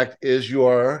and expect is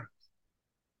your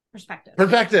Perspective.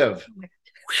 Perspective.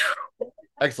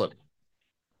 Excellent.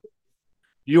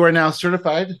 You are now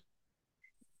certified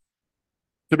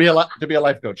to be a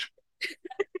life coach.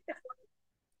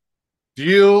 Do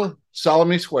you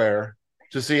solemnly swear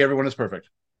to see everyone as perfect?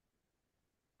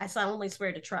 I solemnly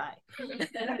swear to try.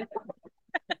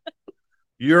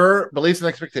 Your beliefs and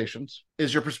expectations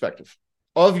is your perspective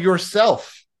of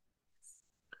yourself.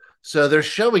 So they're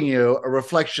showing you a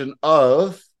reflection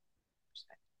of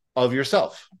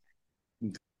yourself.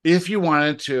 If you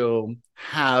wanted to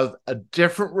have a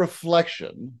different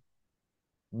reflection,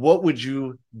 what would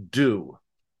you do?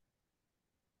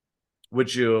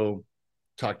 Would you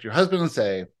talk to your husband and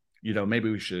say,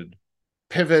 maybe we should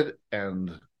pivot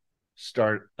and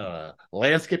start a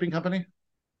landscaping company?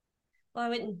 Well, I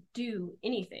wouldn't do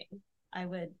anything. I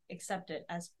would accept it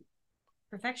as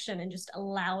perfection and just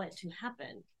allow it to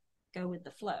happen. Go with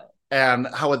the flow. And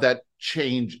how would that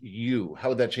change you? How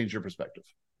would that change your perspective?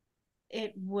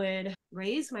 It would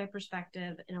raise my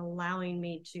perspective in allowing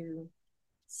me to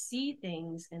see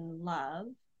things in love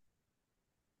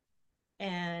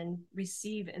and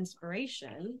receive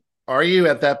inspiration. Are you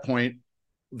at that point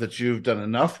that you've done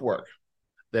enough work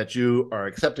that you are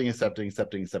accepting?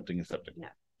 No.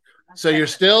 So you're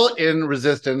still in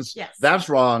resistance. Yes. That's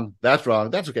wrong. That's wrong.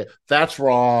 That's okay. That's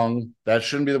wrong. That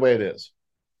shouldn't be the way it is.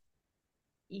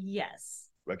 Yes.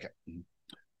 Okay.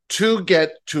 To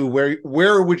get to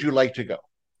where would you like to go?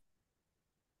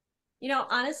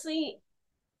 Honestly,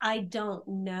 I don't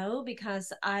know,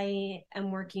 because I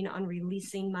am working on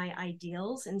releasing my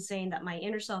ideals and saying that my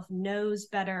inner self knows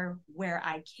better where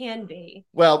I can be.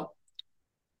 Well,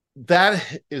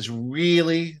 that is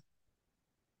really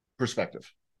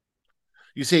perspective.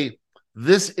 You see,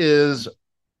 this is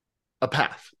a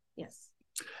path. Yes.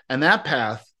 And that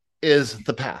path is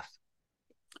the path.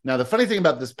 Now, the funny thing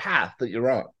about this path that you're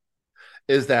on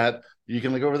is that you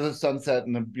can look over the sunset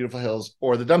and the beautiful hills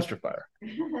or the dumpster fire.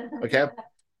 Okay?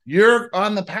 You're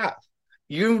on the path.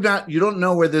 You don't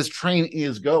know where this train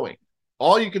is going.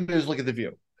 All you can do is look at the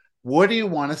view. What do you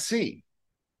want to see?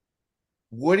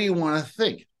 What do you want to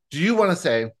think? Do you want to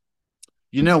say,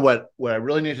 what I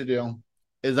really need to do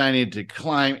is I need to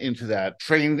climb into that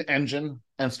train engine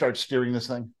and start steering this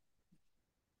thing?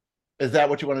 Is that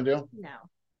what you want to do? No.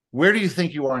 Where do you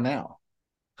think you are now?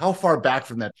 How far back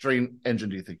from that train engine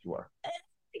do you think you are? I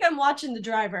think I'm watching the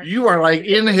driver. You are like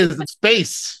in his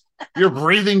space. You're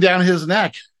breathing down his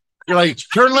neck. You're like,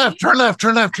 turn left, turn left,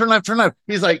 turn left, turn left, turn left.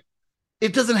 He's like,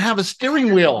 it doesn't have a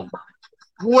steering wheel.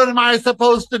 What am I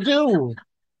supposed to do?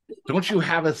 Don't you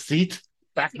have a seat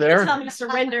back You're there? telling me to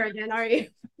surrender again, are you?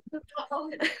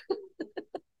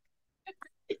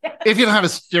 If you don't have a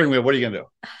steering wheel, what are you going to do?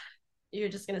 You're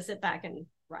just going to sit back and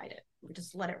ride it.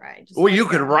 Just let it ride. Just Well, let you it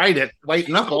could go. ride it white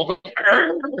knuckle,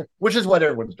 which is what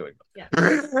everyone's doing.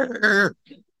 Yeah.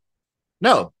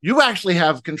 No, you actually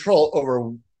have control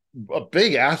over a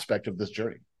big aspect of this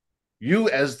journey. You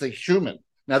as the human.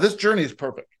 Now, this journey is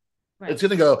perfect. Right. It's going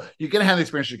to go, you're going to have the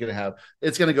experience you're going to have.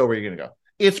 It's going to go where you're going to go.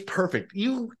 It's perfect.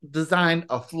 You designed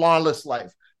a flawless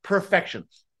life. Perfection.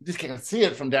 You just can't see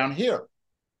it from down here.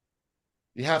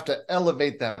 You have to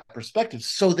elevate that perspective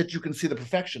so that you can see the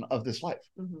perfection of this life.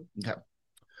 Mm-hmm. Okay.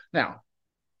 Now,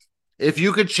 if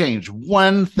you could change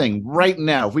one thing right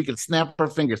now, if we could snap our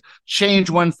fingers, change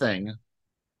one thing,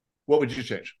 what would you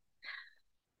change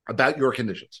about your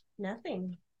conditions?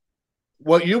 Nothing.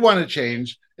 What you want to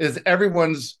change is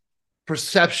everyone's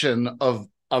perception of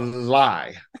a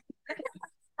lie.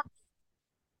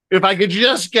 If I could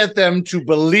just get them to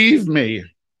believe me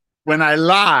when I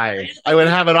lie, I would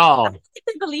have it all.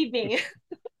 Believe me.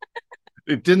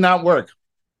 It did not work.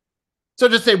 So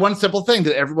just say one simple thing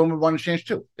that everyone would want to change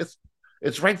too.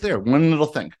 It's right there, one little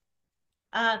thing.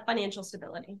 Financial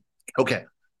stability. Okay.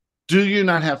 Do you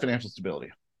not have financial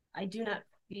stability? I do not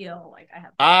feel like I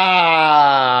have.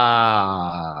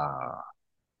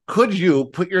 Could you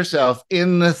put yourself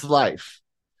in this life,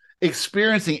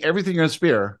 experiencing everything you're going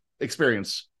to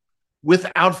experience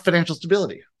without financial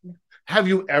stability? No. Have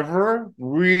you ever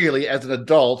really, as an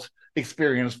adult,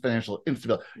 experienced financial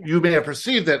instability? No. You may have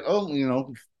perceived that,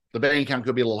 the bank account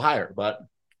could be a little higher, but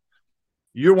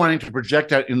you're wanting to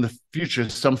project out in the future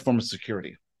some form of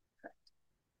security.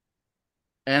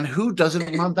 And who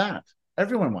doesn't want that?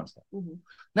 Everyone wants that. Mm-hmm.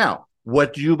 Now,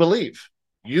 what do you believe?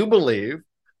 You believe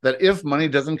that if money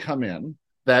doesn't come in,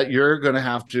 that you're going to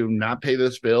have to not pay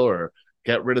this bill or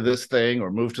get rid of this thing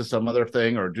or move to some other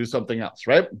thing or do something else,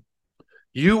 right?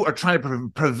 You are trying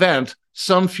to prevent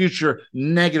some future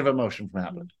negative emotion from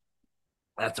happening.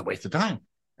 Mm-hmm. That's a waste of time,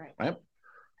 right?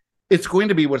 It's going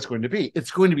to be what it's going to be.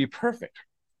 It's going to be perfect.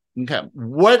 Okay.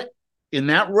 What in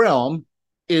that realm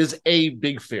is a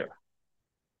big fear?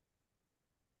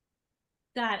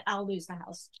 That I'll lose the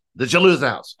house. That you'll lose the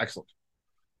house. Excellent.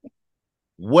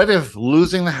 What if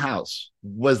losing the house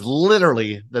was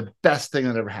literally the best thing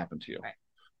that ever happened to you? Right.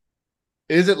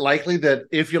 Is it likely that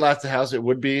if you lost the house, it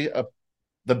would be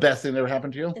the best thing that ever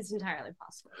happened to you? It's entirely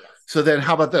possible. Yes. So then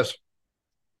how about this?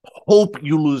 Hope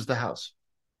you lose the house.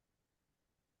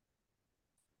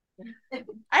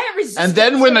 I have resistance. And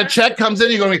then when the check comes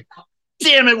in, you're going,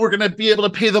 damn it, we're going to be able to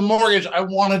pay the mortgage. I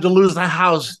wanted to lose the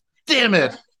house. Damn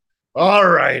it. All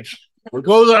right. What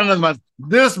goes on in the month?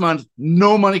 This month,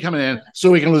 no money coming in, so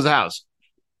we can lose the house.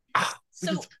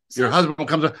 Your husband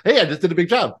comes up, hey, I just did a big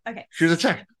job. Okay. Here's a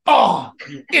check. Oh,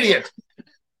 you idiot.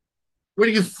 What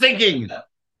are you thinking?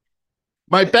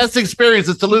 My best experience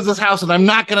is to lose this house, and I'm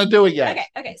not going to do it yet.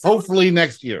 Okay. So Hopefully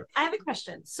next year. I have a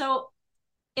question. So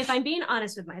if I'm being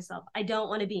honest with myself, I don't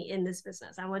want to be in this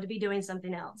business. I want to be doing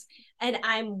something else. And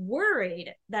I'm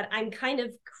worried that I'm kind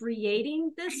of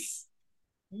creating this.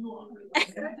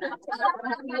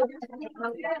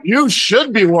 You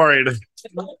should be worried.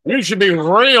 You should be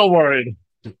real worried.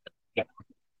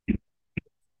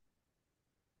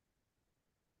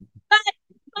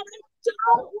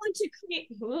 Don't want to create.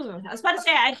 I was about to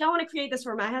say I don't want to create this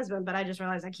for my husband, but I just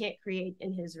realized I can't create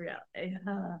in his reality.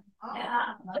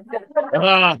 Yeah.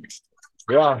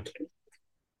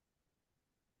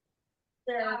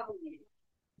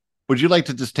 Would you like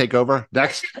to just take over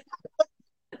next?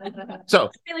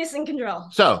 So Releasing control.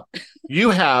 So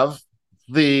you have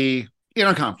the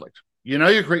inner conflict. You know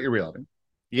you create your reality.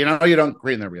 You know you don't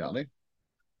create their reality.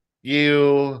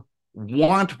 You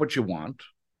want what you want.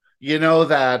 You know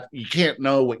that you can't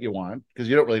know what you want because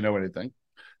you don't really know anything.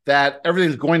 That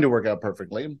everything's going to work out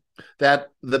perfectly. That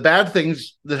the bad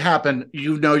things that happen,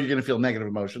 you know you're going to feel negative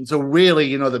emotion. So really,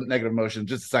 you know the negative emotion is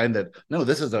just a sign that, no,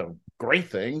 this is a great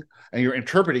thing, and you're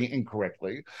interpreting it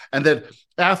incorrectly. And that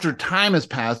after time has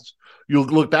passed, you'll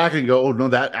look back and go, oh, no,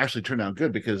 that actually turned out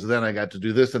good because then I got to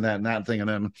do this and that thing,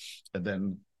 and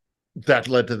then that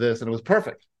led to this, and it was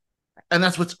perfect. And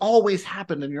that's what's always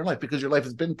happened in your life because your life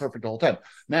has been perfect the whole time.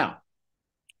 Now,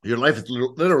 your life has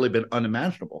literally been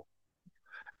unimaginable.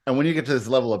 And when you get to this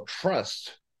level of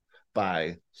trust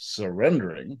by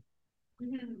surrendering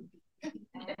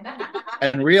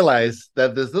and realize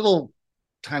that this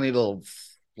tiny little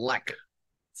fleck,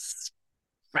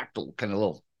 fractal kind of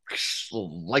little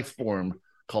life form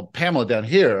called Pamela down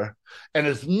here, and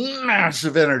this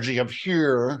massive energy up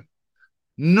here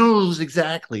knows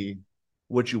exactly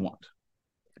what you want.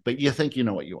 But you think you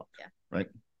know what you want, right?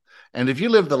 And if you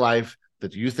live the life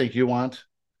that you think you want,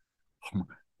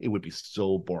 it would be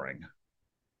so boring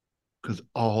because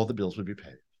all the bills would be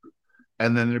paid.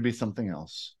 And then there'd be something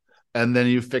else. And then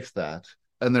you fix that.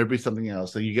 And there'd be something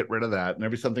else. And you get rid of that. And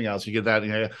there'd be something else. You get that.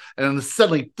 And then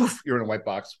suddenly, poof, you're in a white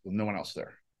box with no one else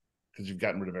there because you've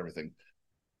gotten rid of everything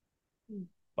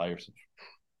by yourself.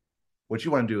 What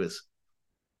you want to do is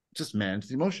just manage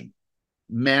the emotion.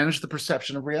 Manage the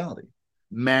perception of reality.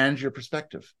 Manage your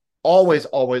perspective. Always,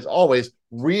 always, always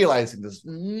realizing this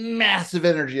massive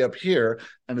energy up here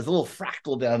and this little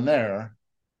fractal down there.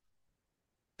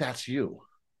 That's you.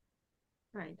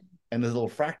 Right. And this little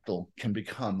fractal can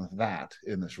become that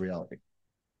in this reality.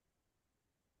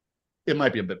 It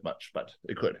might be a bit much, but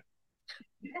it could.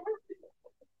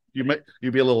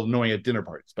 You'd be a little annoying at dinner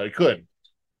parties, but it could.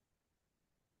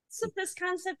 So this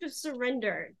concept of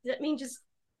surrender, does that mean just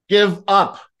give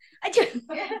up? I just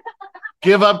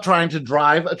Give up trying to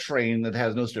drive a train that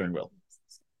has no steering wheel.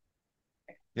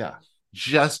 Yeah.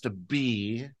 Just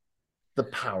be the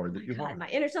power that you want. my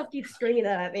inner self keeps screaming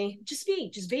that at me. Just be.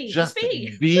 Just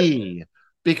be.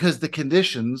 Because the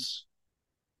conditions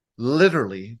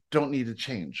literally don't need to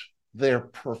change. They're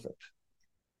perfect.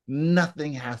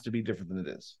 Nothing has to be different than it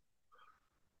is.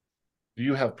 Do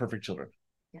you have perfect children?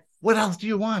 Yes. What else do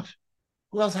you want?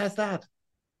 Who else has that?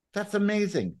 That's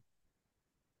amazing.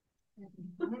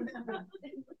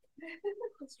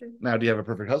 That's true. Now, do you have a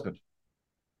perfect husband?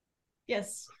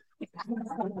 Yes.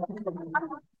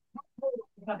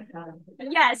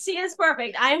 Yes, he is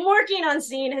perfect. I'm working on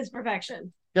seeing his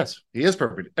perfection. Yes, he is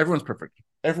perfect. Everyone's perfect.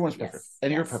 Everyone's perfect. Yes,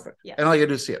 And you're yes, perfect. yes. And all you gotta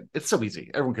do is see it. It's so easy.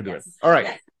 Everyone can do Yes. it. All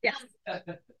right. Yes.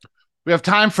 We have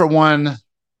time for one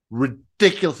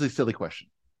ridiculously silly question.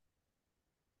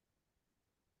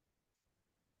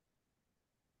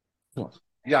 Come on.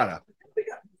 Yada.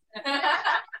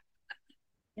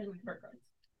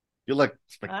 You look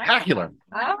spectacular.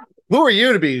 Who are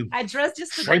you to be I dressed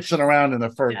just for traipsing around in a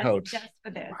fur just, coat? just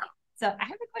for this. So I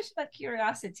have a question about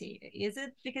curiosity. Is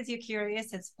it because you're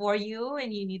curious, it's for you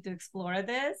and you need to explore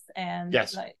this? And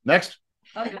Yes. like, Next.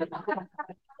 okay.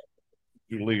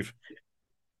 You leave.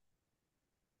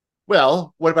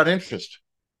 Well, what about interest?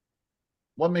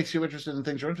 What makes you interested in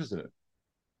things you're interested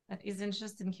in? Is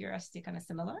interest and curiosity kind of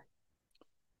similar?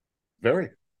 Very.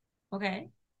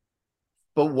 Okay.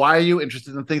 But why are you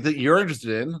interested in things that you're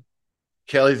interested in?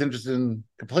 Kelly's interested in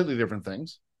completely different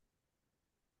things.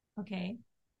 Okay.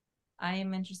 I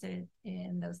am interested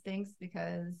in those things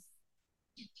because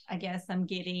I guess I'm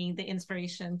getting the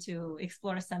inspiration to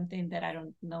explore something that I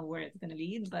don't know where it's going to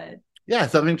lead, but Yeah,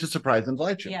 something to surprise and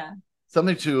delight you. yeah.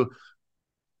 Something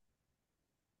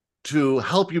to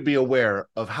help you be aware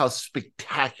of how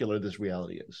spectacular this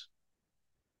reality is.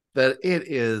 That it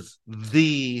is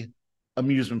the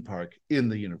amusement park in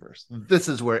the universe. This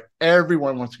is where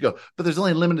everyone wants to go, but there's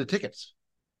only limited tickets.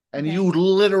 And Okay. you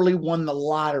literally won the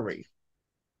lottery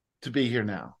to be here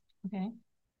now. Okay.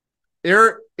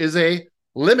 There is a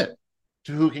limit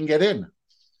to who can get in.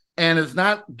 And it's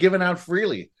not given out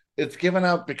freely. It's given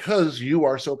out because you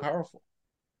are so powerful.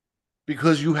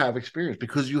 Because you have experience,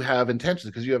 because you have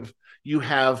intentions, because you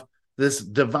have this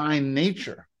divine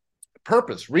nature,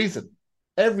 purpose, reason,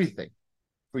 everything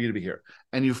for you to be here.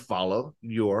 And you follow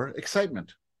your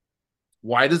excitement.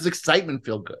 Why does excitement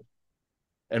feel good?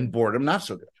 And boredom not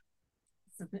so good?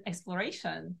 It's an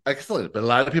exploration. Excellent. But a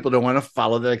lot of people don't want to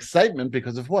follow that excitement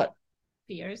because of what?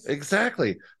 Fears.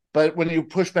 Exactly. But when you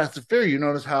push past the fear, you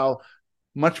notice how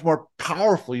much more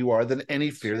powerful you are than any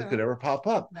fear that could ever pop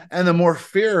up. And the more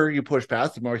fear you push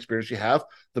past, the more experience you have,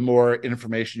 the more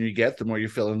information you get, the more you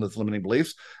fill in those limiting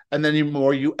beliefs. And then the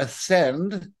more you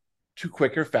ascend to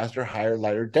quicker, faster, higher,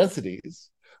 lighter densities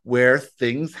where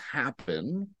things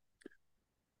happen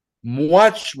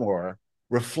much more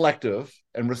reflective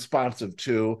and responsive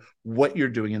to what you're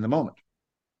doing in the moment.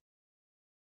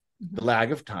 The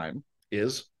lag of time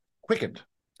is quickened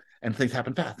and things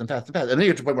happen fast and fast and fast. And then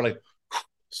you get to a point where like,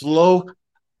 slow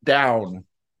down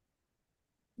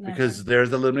because there's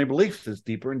the limiting belief that's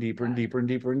deeper and deeper and deeper and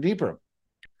deeper and deeper.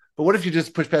 But what if you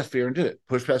just push past fear and did it?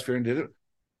 Push past fear and did it.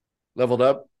 Leveled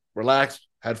up, relaxed,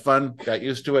 had fun, got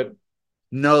used to it.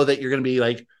 Know that you're going to be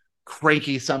like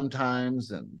cranky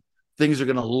sometimes and things are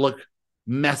going to look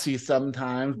messy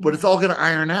sometimes, but it's all going to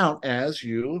iron out as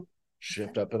you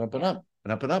shift up and up and up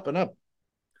and up and up and up.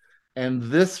 And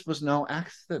this was no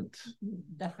accident.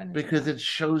 Definitely. Because it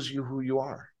shows you who you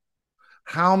are.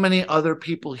 How many other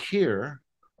people here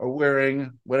are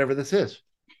wearing whatever this is?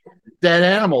 Dead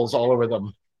animals all over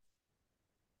them.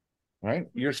 Right?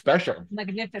 You're special.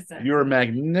 Magnificent. You're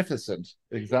magnificent.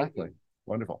 Exactly.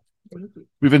 Wonderful.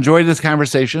 We've enjoyed this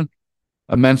conversation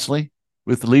immensely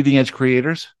with the leading edge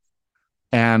creators.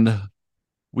 And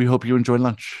we hope you enjoy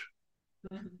lunch.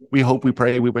 We hope, we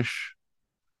pray, we wish.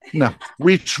 No,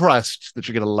 we trust that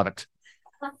you're going to love it.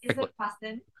 Is it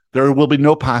pasta? There will be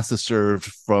no pasta served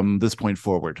from this point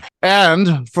forward.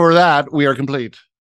 And for that, we are complete.